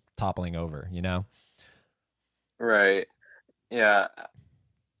not keep toppling over, you know? right. Yeah,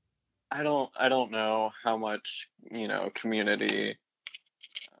 I don't know how much community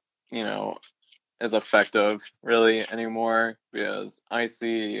you know is effective really anymore, because I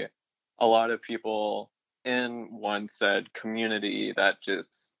see a lot of people in one said community that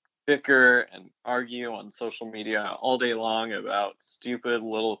just bicker and argue on social media all day long about stupid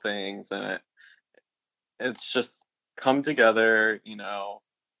little things, and it's just come together,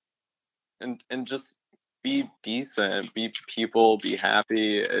 and just be decent, be people, be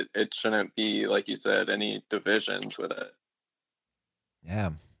happy. It shouldn't be, like you said, any divisions with it.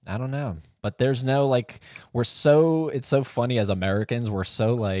 Yeah. I don't know. But there's no like it's so funny as Americans, we're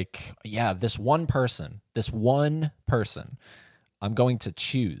so like, yeah, this one person, I'm going to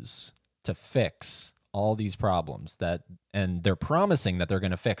choose to fix all these problems that and they're promising that they're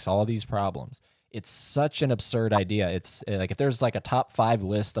going to fix all these problems. It's such an absurd idea. It's like if there's like a top 5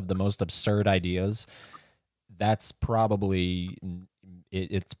 list of the most absurd ideas, that's probably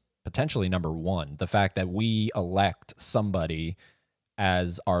it's potentially number 1. The fact that we elect somebody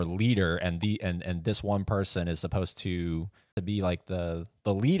as our leader and this one person is supposed to be like the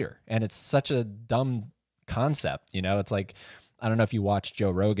leader, and it's such a dumb concept. It's like I don't know if you watch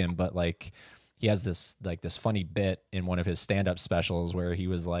Joe Rogan, but like he has this like this funny bit in one of his stand-up specials where he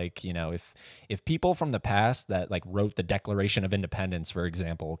was like, you know, if people from the past that like wrote the Declaration of Independence, for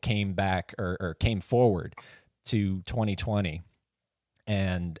example, came back or came forward to 2020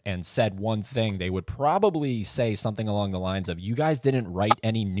 and said one thing, they would probably say something along the lines of, "You guys didn't write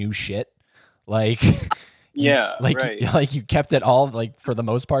any new shit." Like you Yeah, right. like you kept it all like for the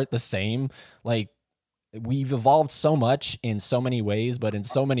most part the same. Like we've evolved so much in so many ways, but in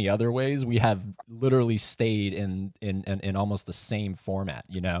so many other ways we have literally stayed in almost the same format,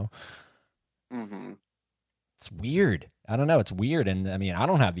 you know? Hmm. It's weird. I don't know, it's weird, and I mean, I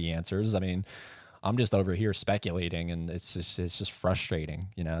don't have the answers. I mean, I'm just over here speculating, and it's just frustrating,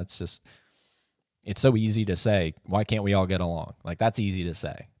 you know? It's so easy to say, why can't we all get along? Like that's easy to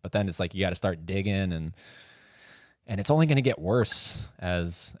say. But then it's like you got to start digging, and it's only going to get worse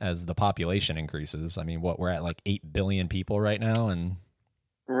as the population increases. I mean, what we're at like 8 billion people right now, and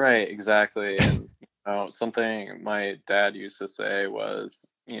Right, exactly. And something my dad used to say was,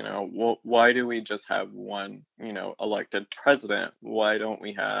 why do we just have one, elected president? Why don't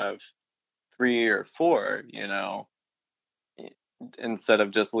we have three or four, i- instead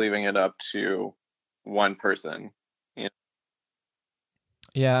of just leaving it up to one person? You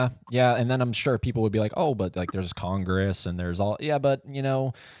yeah, yeah, and then I'm sure people would be like, "Oh, but like there's Congress and there's all." Yeah, but you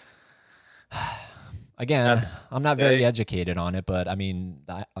know, at again, the I'm not very day, educated on it, but I mean,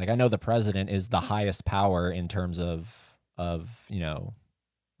 like I know the president is the highest power in terms of, you know,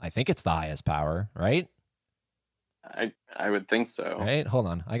 I think it's the highest power, right? I would think so. Right? Hold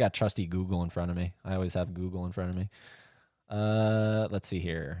on. I got trusty Google in front of me. I always have Google in front of me. Let's see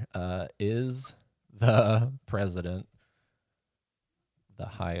here. Is the president the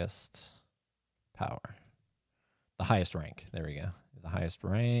highest power? The highest rank. There we go. The highest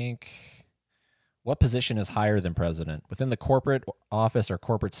rank. What position is higher than president within the corporate office or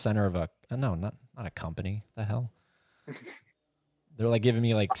corporate center of a? No, not a company. The hell? They're like giving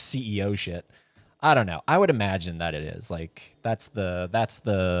me like CEO shit. I don't know. I would imagine that it is like that's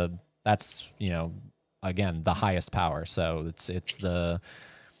you know, again, the highest power. So it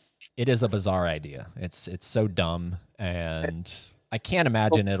is a bizarre idea. It's so dumb, and I can't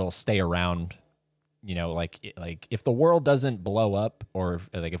imagine it'll stay around. You know, like if the world doesn't blow up, or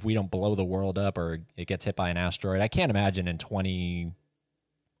like if we don't blow the world up, or it gets hit by an asteroid, I can't imagine in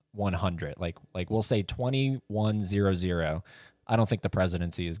 2100, like we'll say 2100. I don't think the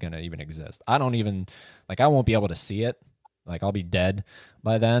presidency is going to even exist. I don't even like I won't be able to see it. Like I'll be dead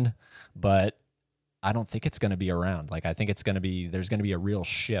by then, but I don't think it's going to be around. Like I think it's going to be there's going to be a real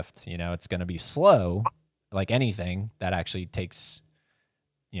shift, you know, it's going to be slow like anything that actually takes,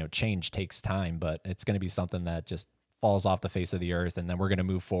 you know, change takes time, but it's going to be something that just falls off the face of the earth, and then we're going to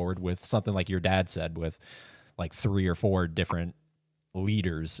move forward with something like your dad said, with like three or four different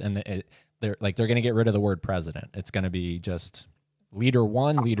leaders, and they're going to get rid of the word president. It's going to be just leader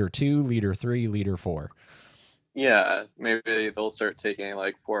one, leader two, leader three, leader four. Yeah, maybe they'll start taking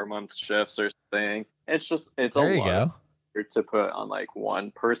like 4 month shifts or something. It's a There you lot of go. pressure to put on like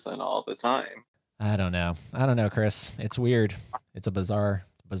one person all the time. I don't know. I don't know, Chris. It's weird. It's a bizarre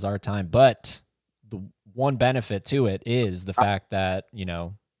time, but the one benefit to it is the fact that, you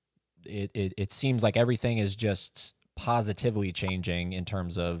know, it seems like everything is just positively changing in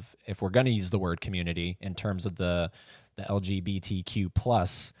terms of, if we're going to use the word community, in terms of the LGBTQ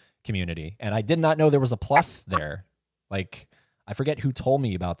plus community. And I did not know there was a plus there. Like I forget who told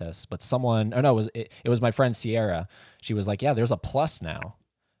me about this, but someone, oh no, it was my friend Sierra. She was like, "Yeah, there's a plus now."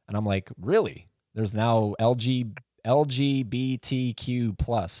 And I'm like, "Really? There's now LGBTQ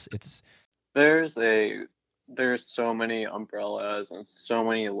plus." It's There's a there's so many umbrellas and so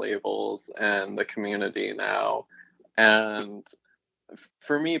many labels in the community now. And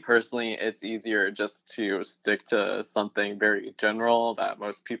for me personally, it's easier just to stick to something very general that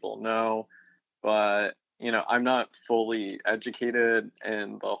most people know. But, I'm not fully educated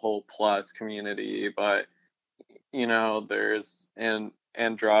in the whole plus community, but there's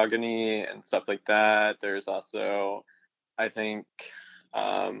androgyny and stuff like that. There's also, I think,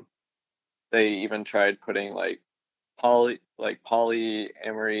 um, they even tried putting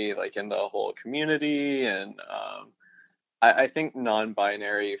polyamory like in the whole community, and I think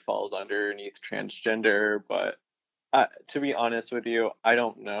non-binary falls underneath transgender, but to be honest with you, I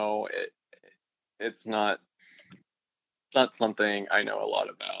don't know. It's not something I know a lot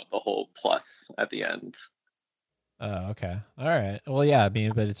about. The whole plus at the end. oh, okay. All right. Well, yeah, I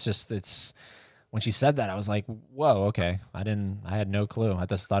mean, but it's when she said that, I was like, "Whoa, okay." I had no clue. I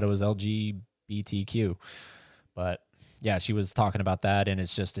just thought it was LGBTQ. But yeah, she was talking about that, and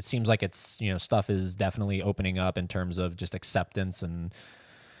it's just it seems like it's, you know, stuff is definitely opening up in terms of just acceptance, and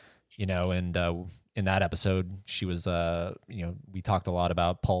And in that episode, she was, we talked a lot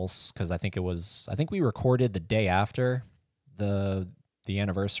about Pulse because I think we recorded the day after the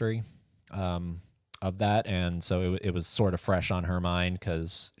anniversary of that, and so it was sort of fresh on her mind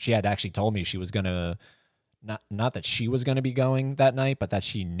because she had actually told me she was gonna not that she was gonna be going that night, but that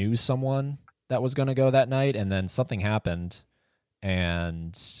she knew someone that was gonna go that night, and then something happened,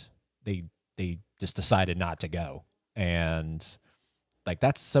 and they they just decided not to go, and like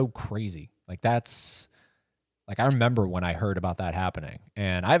that's so crazy. Like that's like I remember when I heard about that happening,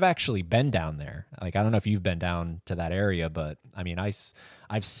 and I've actually been down there. Like I don't know if you've been down to that area, but I mean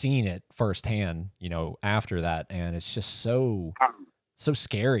I've seen it firsthand. After that, and it's just so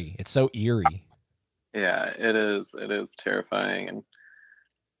scary. It's so eerie. Yeah, it is. It is terrifying, and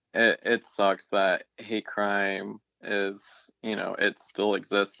it sucks that hate crime is, it still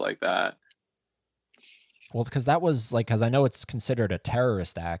exists like that. Well, because that was like because I know it's considered a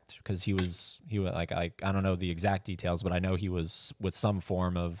terrorist act because he was like I don't know the exact details, but I know he was with some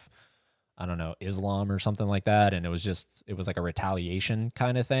form of I don't know Islam or something like that, and it was like a retaliation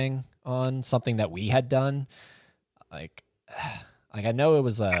kind of thing on something that we had done. Like, like I know it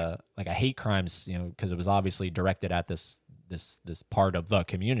was a hate crimes, because it was obviously directed at this part of the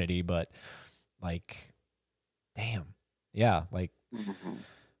community, but like, damn, yeah, like Mhm.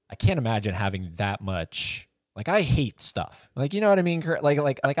 I can't imagine having that much. Like I hate stuff. Like you know what I mean? Like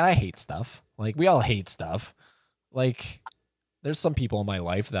I hate stuff. Like we all hate stuff. Like there's some people in my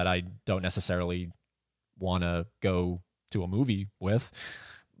life that I don't necessarily want to go to a movie with,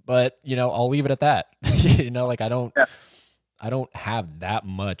 but I'll leave it at that. Like Yeah, I don't have that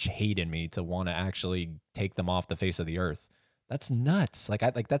much hate in me to want to actually take them off the face of the earth. That's nuts.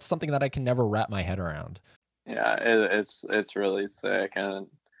 Like that's something that I can never wrap my head around. yeah, it's really sick, and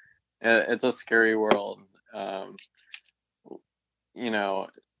it's a scary world. Um, you know,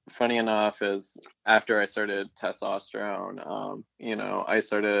 Funny enough is after I started testosterone, I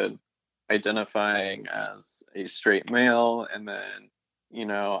started identifying as a straight male, and then,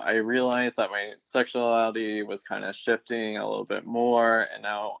 I realized that my sexuality was kind of shifting a little bit more, and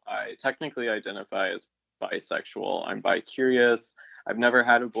now I technically identify as bisexual. I'm bi-curious. I've never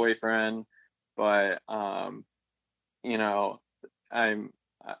had a boyfriend, but you know, I'm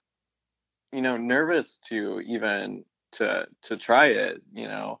nervous to even to try it,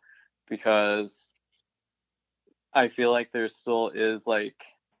 because I feel like there still is like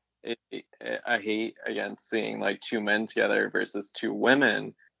a hate against seeing like two men together versus two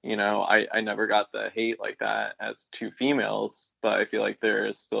women. I never got the hate like that as two females, but I feel like there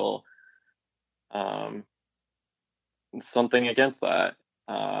is still um, something against that.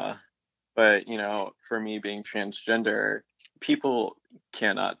 But for me being transgender, people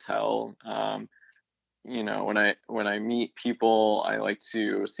cannot tell. When I meet people, I like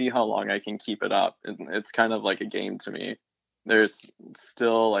to see how long I can keep it up, and it's kind of like a game to me. There's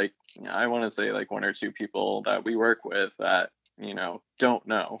still like, I want to say like one or two people that we work with that don't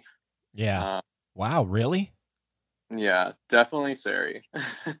know. Yeah. uh, Wow, really? yeah, definitely Sari.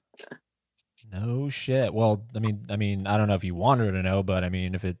 No shit. Well, I don't know if you want her to know, but I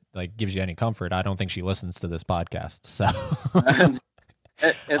mean, if it like gives you any comfort, I don't think she listens to this podcast. So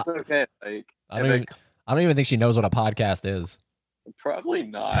It's okay, like I if don't even it I don't even think she knows what a podcast is. probably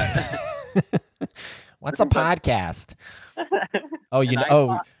not. What's a But podcast? Oh, and I oh,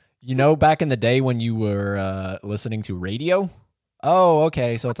 thought, back in the day when you were listening to radio? Oh,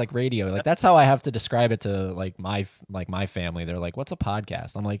 okay. So it's like radio. Like that's how I have to describe it to like my family. They're like, "What's a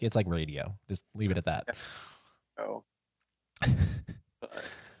podcast?" I'm like, "It's like radio." Just leave it at that. oh, but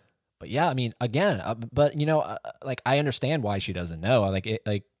But yeah, I mean, again, but like I understand why she doesn't know. Like it,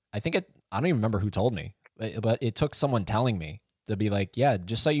 like I think it. I don't even remember who told me, but it took someone telling me to be like, yeah,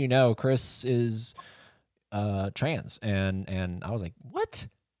 just so you know, Chris is trans, and I was like, what?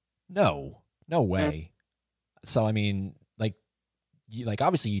 No, no mm, way. So I mean, like, like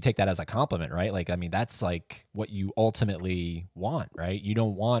obviously you take that as a compliment, right? Like, I mean, that's like what you ultimately want, right? You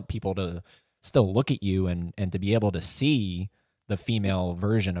don't want people to still look at you and to be able to see the female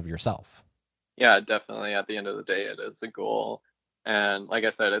version of yourself. yeah, definitely. At the end of the day, it is a goal, and like I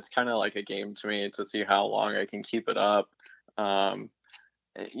said, it's kind of like a game to me to see how long I can keep it up. Um,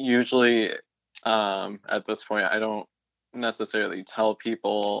 Usually, at this point, I don't necessarily tell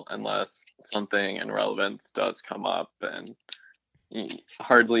people unless something in relevance does come up, and he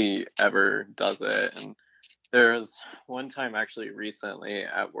hardly ever does it. And there's one time actually recently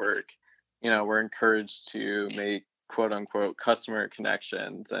at work, we're encouraged to make quote unquote customer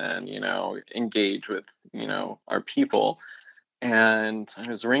connections and, engage with, our people. And I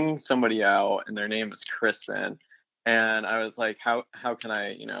was ringing somebody out, and their name is Kristen. And I was like, how can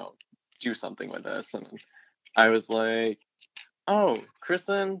I, do something with this? And I was like, oh,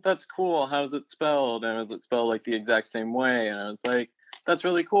 Kristen, that's cool. How's it spelled? And was it spelled like the exact same way? And I was like, that's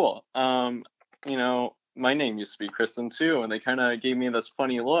really cool. My name used to be Kristen too, and they kind of gave me this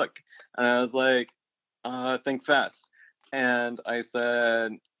funny look, and I was like, think fast. And I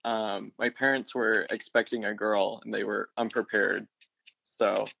said, my parents were expecting a girl, and they were unprepared,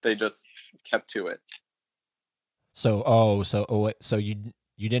 so they just kept to it. So you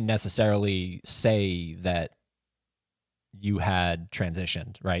didn't necessarily say that you had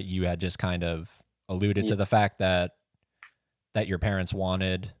transitioned, right? You had just kind of alluded Yeah, to the fact that your parents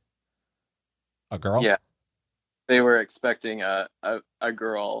wanted a girl. yeah. They were expecting a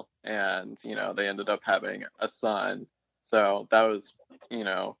girl, and they ended up having a son, so that was you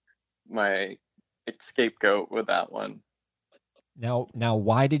know my scapegoat with that one. Now,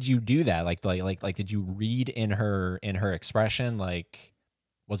 why did you do that? Did you read in her expression? Like,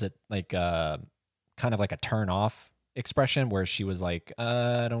 was it like kind of like a turn off expression where she was like,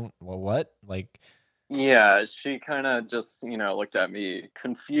 I don't, well, what? Like, Yeah, she kind of just looked at me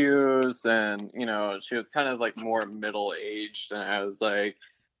confused, and she was kind of like more middle aged, and I was like,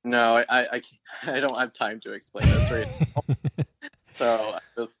 no, I don't have time to explain this right. So I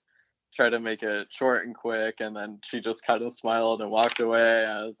just tried to make it short and quick, and then she just kind of smiled and walked away.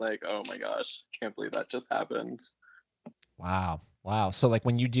 I was like, oh my gosh, can't believe that just happened. wow, wow. So like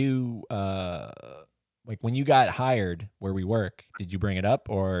when you do, like when you got hired where we work, did you bring it up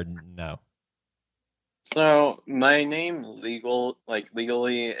or no? So my name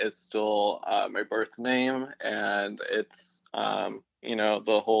legally is still my birth name, and it's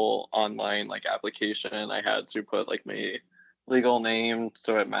the whole online like application. I had to put like my legal name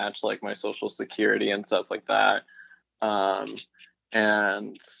so it matched like my social security and stuff like that. Um,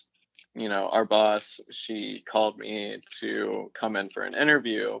 and our boss, she called me to come in for an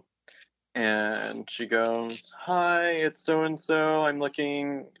interview, and she goes, "Hi, it's so and so. I'm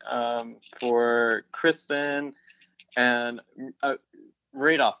looking for Kristen." And uh,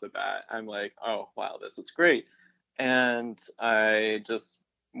 right off the bat, I'm like, "Oh wow, this is great." And I just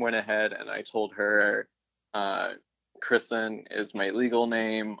went ahead and I told her, uh, Kristen is my legal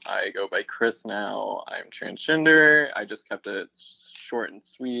name. I go by Chris now. I'm transgender. I just kept it short and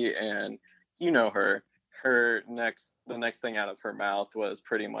sweet. And her. The next thing out of her mouth was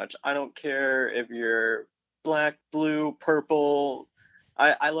pretty much, I don't care if you're black, blue, purple.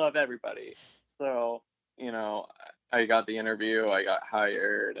 I love everybody. So, you know, I got the interview, I got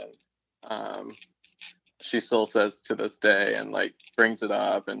hired, and um, she still says to this day and like brings it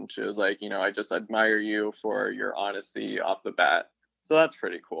up, and she was like, I just admire you for your honesty off the bat. So that's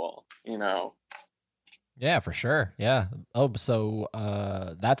pretty cool. Yeah, for sure. Yeah. Oh, so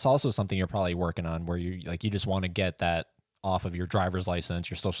that's also something you're probably working on where you just want to get that off of your driver's license,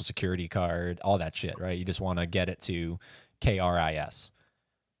 your social security card, all that shit, right? You just want to get it to KRIS.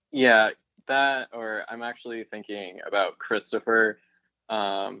 Yeah, that, or I'm actually thinking about Christopher.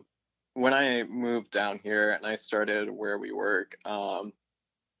 Um, when I moved down here and I started where we work, it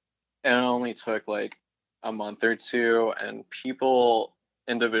only took like a month or two, and people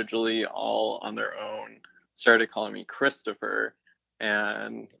individually, all on their own, started calling me Christopher.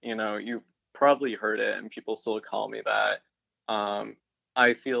 And you've probably heard it, and people still call me that. Um,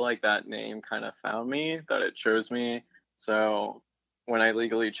 I feel like that name kind of found me, that it chose me. So when I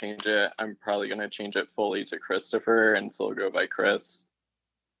legally change it, I'm probably going to change it fully to Christopher and still go by Chris.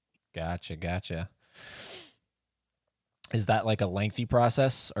 Gotcha, gotcha. Is that like a lengthy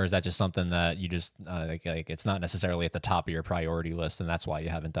process, or is that just something that you just like it's not necessarily at the top of your priority list, and that's why you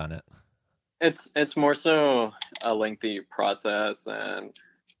haven't done it? It's more so a lengthy process, and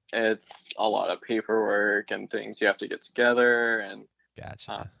it's a lot of paperwork and things you have to get together. And uh,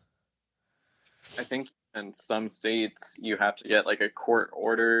 Gotcha. I think in some states you have to get like a court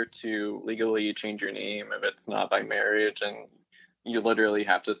order to legally change your name if it's not by marriage, and you literally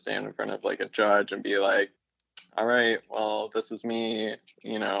have to stand in front of like a judge and be like, all right, well, this is me,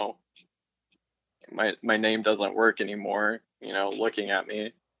 my name doesn't work anymore, looking at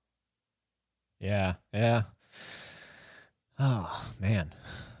me. Yeah, yeah. Oh man.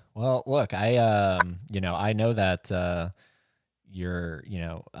 Well, look, I know that you're,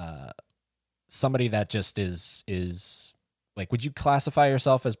 somebody that just is like, would you classify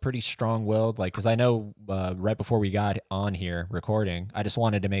yourself as pretty strong-willed? Like, because I know right before we got on here recording, I just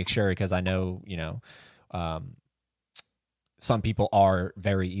wanted to make sure because I know, um, some people are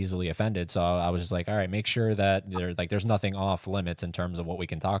very easily offended. So I was just like, all right, make sure that there's nothing off limits in terms of what we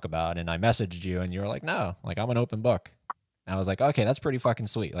can talk about. And I messaged you and you were like, no, like I'm an open book. And I was like, okay, that's pretty fucking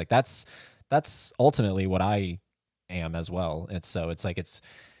sweet. Like that's ultimately what I am as well. It's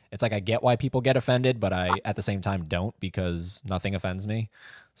like I get why people get offended, but I at the same time don't, because nothing offends me.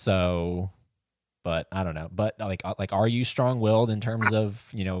 So, but I don't know. But like are you strong-willed in terms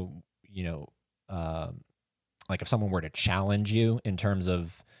of, um like if someone were to challenge you in terms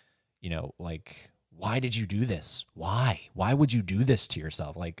of, like, why did you do this? Why would you do this to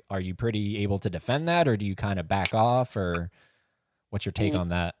yourself? Like, are you pretty able to defend that, or do you kind of back off, or what's your take Y- on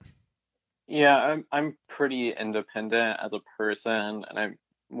that? Yeah, I'm pretty independent as a person, and I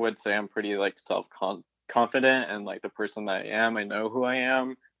would say I'm pretty like confident and like the person that I am. I know who I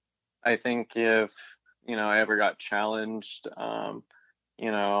am. I think if I ever got challenged, I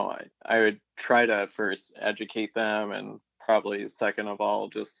would try to first educate them, and probably second of all,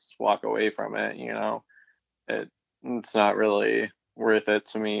 just walk away from it. It it's not really worth it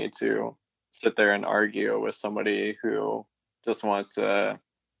to me to sit there and argue with somebody who just wants to,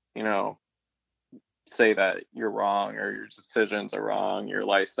 you know, say that you're wrong or your decisions are wrong, your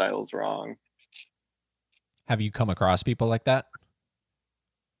lifestyle is wrong. Have you come across people like that?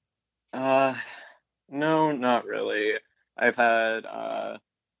 Uh, no, not really. I've had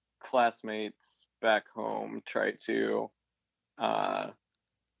classmates back home try to uh,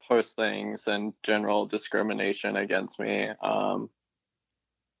 post things and general discrimination against me,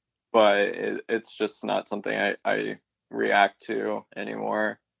 but it's just not something I react to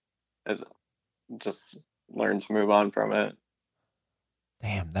anymore. As just learn to move on from it.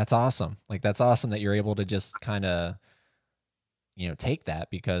 Damn, that's awesome. Like, that's awesome that you're able to just kind of, take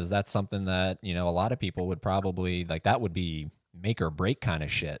that, because that's something that, a lot of people would probably like, that would be make or break kind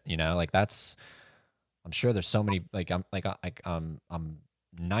of shit, like that's, I'm sure there's so many, like, I'm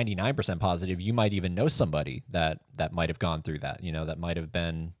 99% positive you might even know somebody that might have gone through that, that might have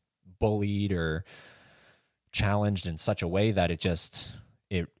been bullied or challenged in such a way that it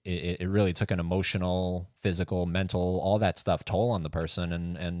really took an emotional, physical, mental, all that stuff toll on the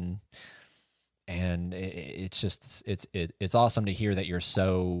person. And it's just it's awesome to hear that you're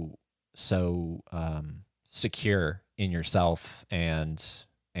so secure in yourself, and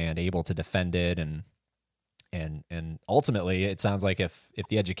able to defend it. And ultimately it sounds like if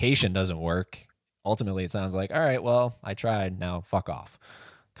the education doesn't work, ultimately it sounds like, all right, well, I tried, now fuck off,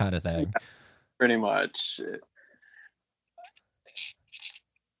 kind of thing. Yeah, pretty much.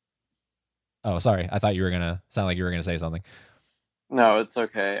 Oh, sorry, I thought you were gonna sound like you were gonna say something. No, it's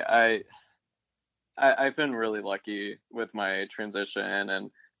okay. I've been really lucky with my transition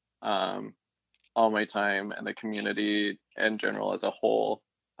and um, all my time and the community in general as a whole.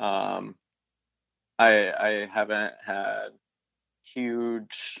 Um, I haven't had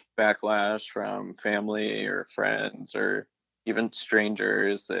huge backlash from family or friends or even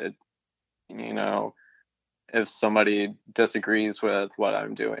strangers. You know, if somebody disagrees with what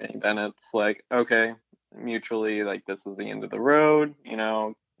I'm doing, then it's like, okay, mutually, like, this is the end of the road,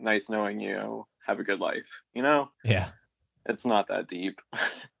 nice knowing you. Have a good life. Yeah. It's not that deep.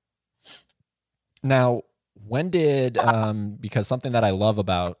 Now, when did because something that I love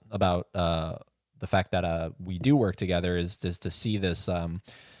about the fact that we do work together is just to see this,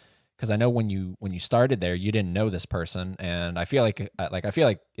 because I know when you started there, you didn't know this person, and I feel like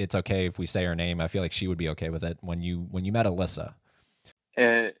it's okay if we say her name. I feel like she would be okay with it. When you met Alyssa.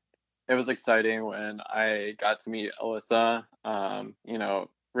 it it was exciting when I got to meet Alyssa.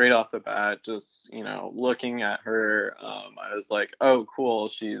 Right off the bat, just looking at her, I was like, oh, cool.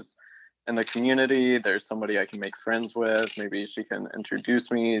 She's in the community. There's somebody I can make friends with. Maybe she can introduce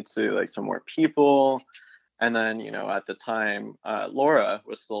me to like some more people. And then, at the time, Laura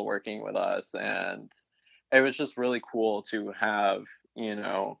was still working with us, and it was just really cool to have,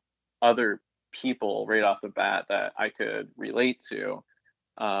 other people right off the bat that I could relate to.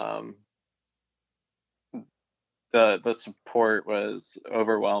 um, the support was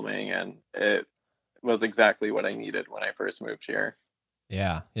overwhelming, and it was exactly what I needed when I first moved here.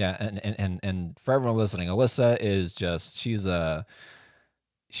 Yeah, yeah, and for everyone listening, Alyssa is just she's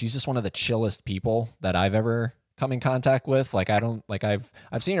just one of the chillest people that I've ever come in contact with. Like, I don't like I've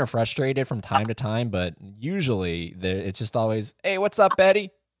seen her frustrated from time to time, but usually it's just always, "Hey, what's up,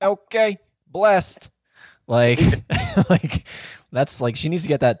 Betty? Okay, blessed." Like, like that's like she needs to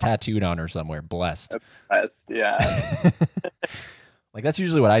get that tattooed on her somewhere. Blessed. Best, yeah. Like, that's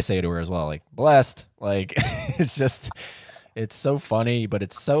usually what I say to her as well. Like, blessed. Like, it's just it's so funny, but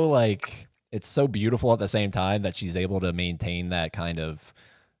it's so beautiful at the same time that she's able to maintain that kind of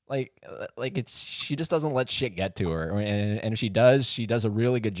like it's she just doesn't let shit get to her, and if she does a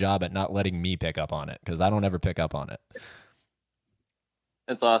really good job at not letting me pick up on it, because I don't ever pick up on it.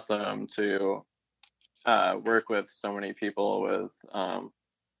 It's awesome to work with so many people with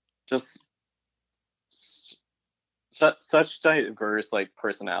just such diverse like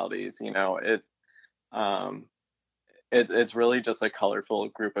personalities. You know, um, it's really just a colorful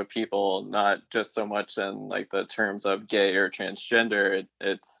group of people, not just so much in like the terms of gay or transgender.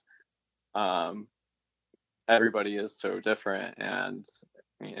 It's um, everybody is so different, and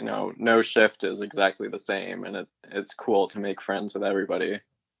you know, no shift is exactly the same, and it's cool to make friends with everybody.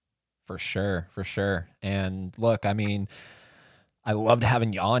 For sure, for sure. And look, I mean, I loved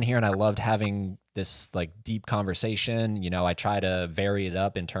having you on here and I loved having this like deep conversation. You know, I try to vary it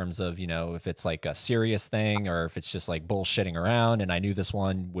up in terms of, you know, if it's like a serious thing or if it's just like bullshitting around. And I knew this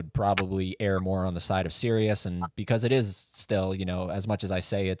one would probably err more on the side of serious. And because it is still, you know, as much as I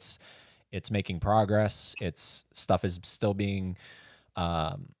say it's making progress, it's stuff is still being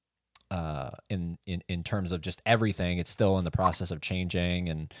um in terms of just everything, it's still in the process of changing.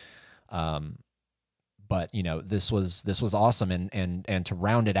 And um but you know, this was awesome. And to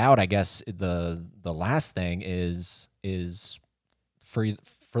round it out, I guess the last thing is for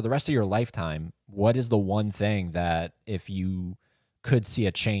the rest of your lifetime, what is the one thing that if you could see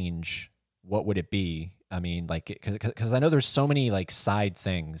a change, what would it be? I mean, like, because I know there's so many like side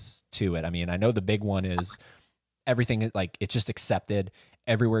things to it. I mean, I know the big one is everything like it's just accepted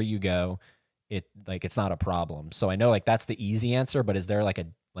everywhere you go. It like it's not a problem. So I know like that's the easy answer, but is there like a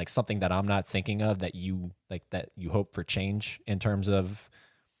like something that I'm not thinking of that you like that you hope for change in terms of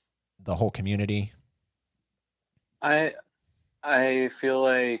the whole community? I I feel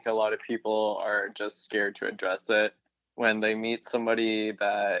like a lot of people are just scared to address it. When they meet somebody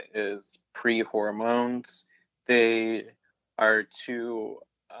that is pre-hormones, they are too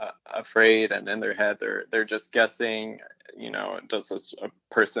afraid, and in their head they're just guessing. You know, does this a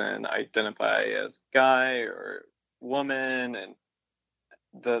person identify as guy or woman? And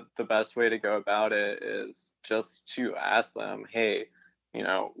the best way to go about it is just to ask them, hey, you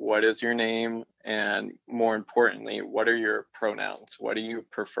know, what is your name, and more importantly, what are your pronouns, what do you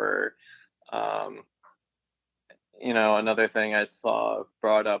prefer? um, you know, another thing I saw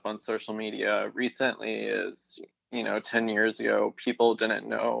brought up on social media recently is, you know, 10 years ago people didn't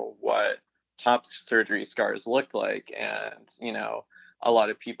know what top surgery scars looked like, and you know, a lot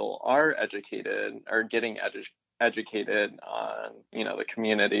of people are educated or getting educated on, you know, the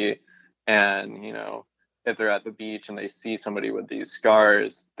community. And you know, if they're at the beach and they see somebody with these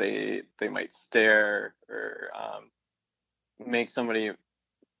scars, they might stare or make somebody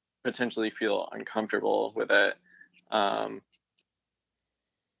potentially feel uncomfortable with it. um,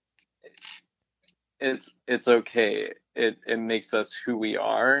 it's okay. It makes us who we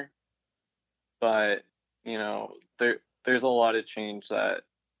are, but you know, there's a lot of change that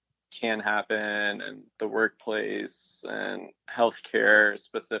can happen, and the workplace and healthcare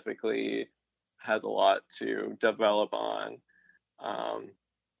specifically has a lot to develop on. Um,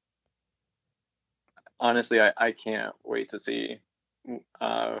 honestly, I can't wait to see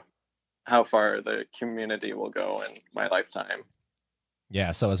uh, how far the community will go in my lifetime.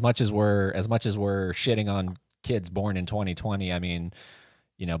 Yeah, so as much as we're shitting on kids born in 2020, I mean,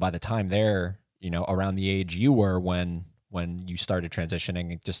 you know, by the time they're, you know, around the age you were when you started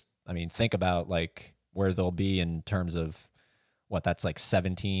transitioning, just I mean, think about like where they'll be in terms of what that's like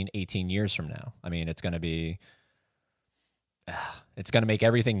 17, 18 years from now. I mean, it's going to make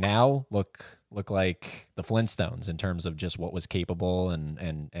everything now look like the Flintstones in terms of just what was capable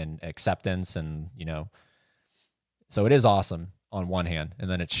and acceptance and, you know, so it is awesome on one hand, and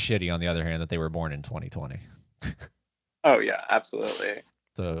then it's shitty on the other hand that they were born in 2020. Oh yeah, absolutely.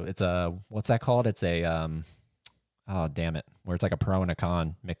 So it's a what's that called? It's a oh damn it, where it's like a pro and a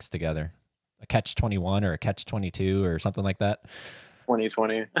con mixed together, a catch 21 or a catch 22 or something like that.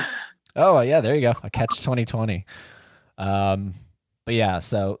 2020. Oh yeah, there you go, a catch 2020. Um, but yeah,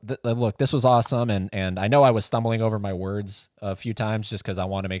 so look, this was awesome, and I know I was stumbling over my words a few times just because I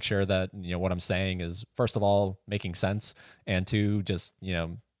want to make sure that you know what I'm saying is first of all making sense, and two, just you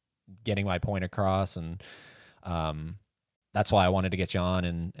know getting my point across, and um, that's why I wanted to get you on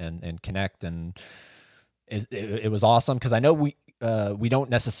and connect, and it was awesome because I know we don't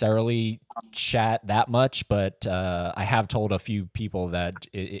necessarily chat that much, but I have told a few people that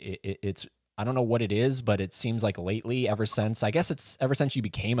it's I don't know what it is, but it seems like lately, ever since I guess it's ever since you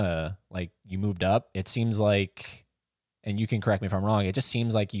became a like you moved up, it seems like, and you can correct me if I'm wrong, it just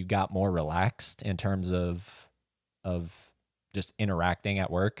seems like you got more relaxed in terms of just interacting at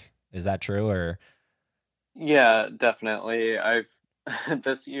work. Is that true or? Yeah, definitely. I've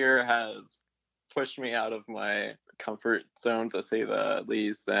this year has pushed me out of my comfort zone, to say the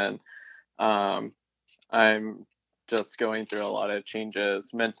least, and um, I'm just going through a lot of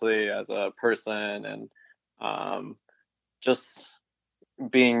changes mentally as a person, and um, just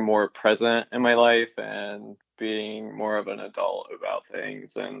being more present in my life and being more of an adult about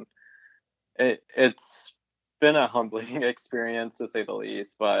things. And it's been a humbling experience to say the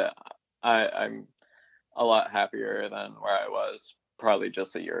least, but I'm a lot happier than where I was probably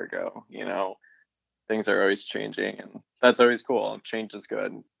just a year ago. You know, things are always changing, and that's always cool. Change is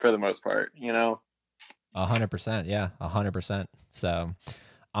good for the most part, you know? 100%. Yeah, 100%. So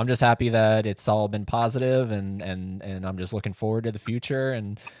I'm just happy that it's all been positive, and I'm just looking forward to the future,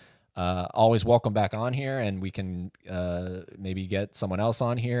 and always welcome back on here, and we can maybe get someone else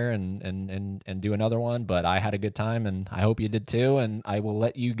on here and do another one. But I had a good time, and I hope you did too. And I will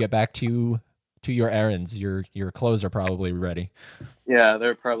let you get back to your errands. Your clothes are probably ready. Yeah,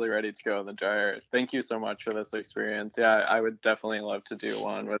 they're probably ready to go in the dryer. Thank you so much for this experience. Yeah, I would definitely love to do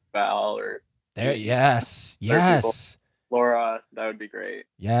one with Val or There, yes, other people. yes. Laura, that would be great.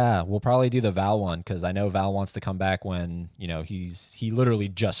 Yeah, we'll probably do the Val one because I know Val wants to come back when he literally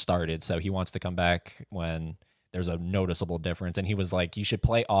just started, so he wants to come back when there's a noticeable difference. And he was like, "You should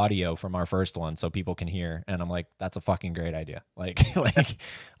play audio from our first one so people can hear." And I'm like, "That's a fucking great idea!" Like,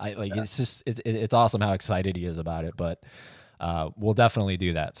 Yeah, it's just it's awesome how excited he is about it. But we'll definitely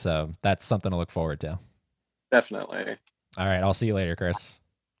do that. So that's something to look forward to. definitely. All right, I'll see you later, Chris.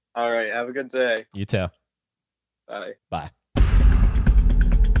 All right, have a good day. You too. Bye. Bye.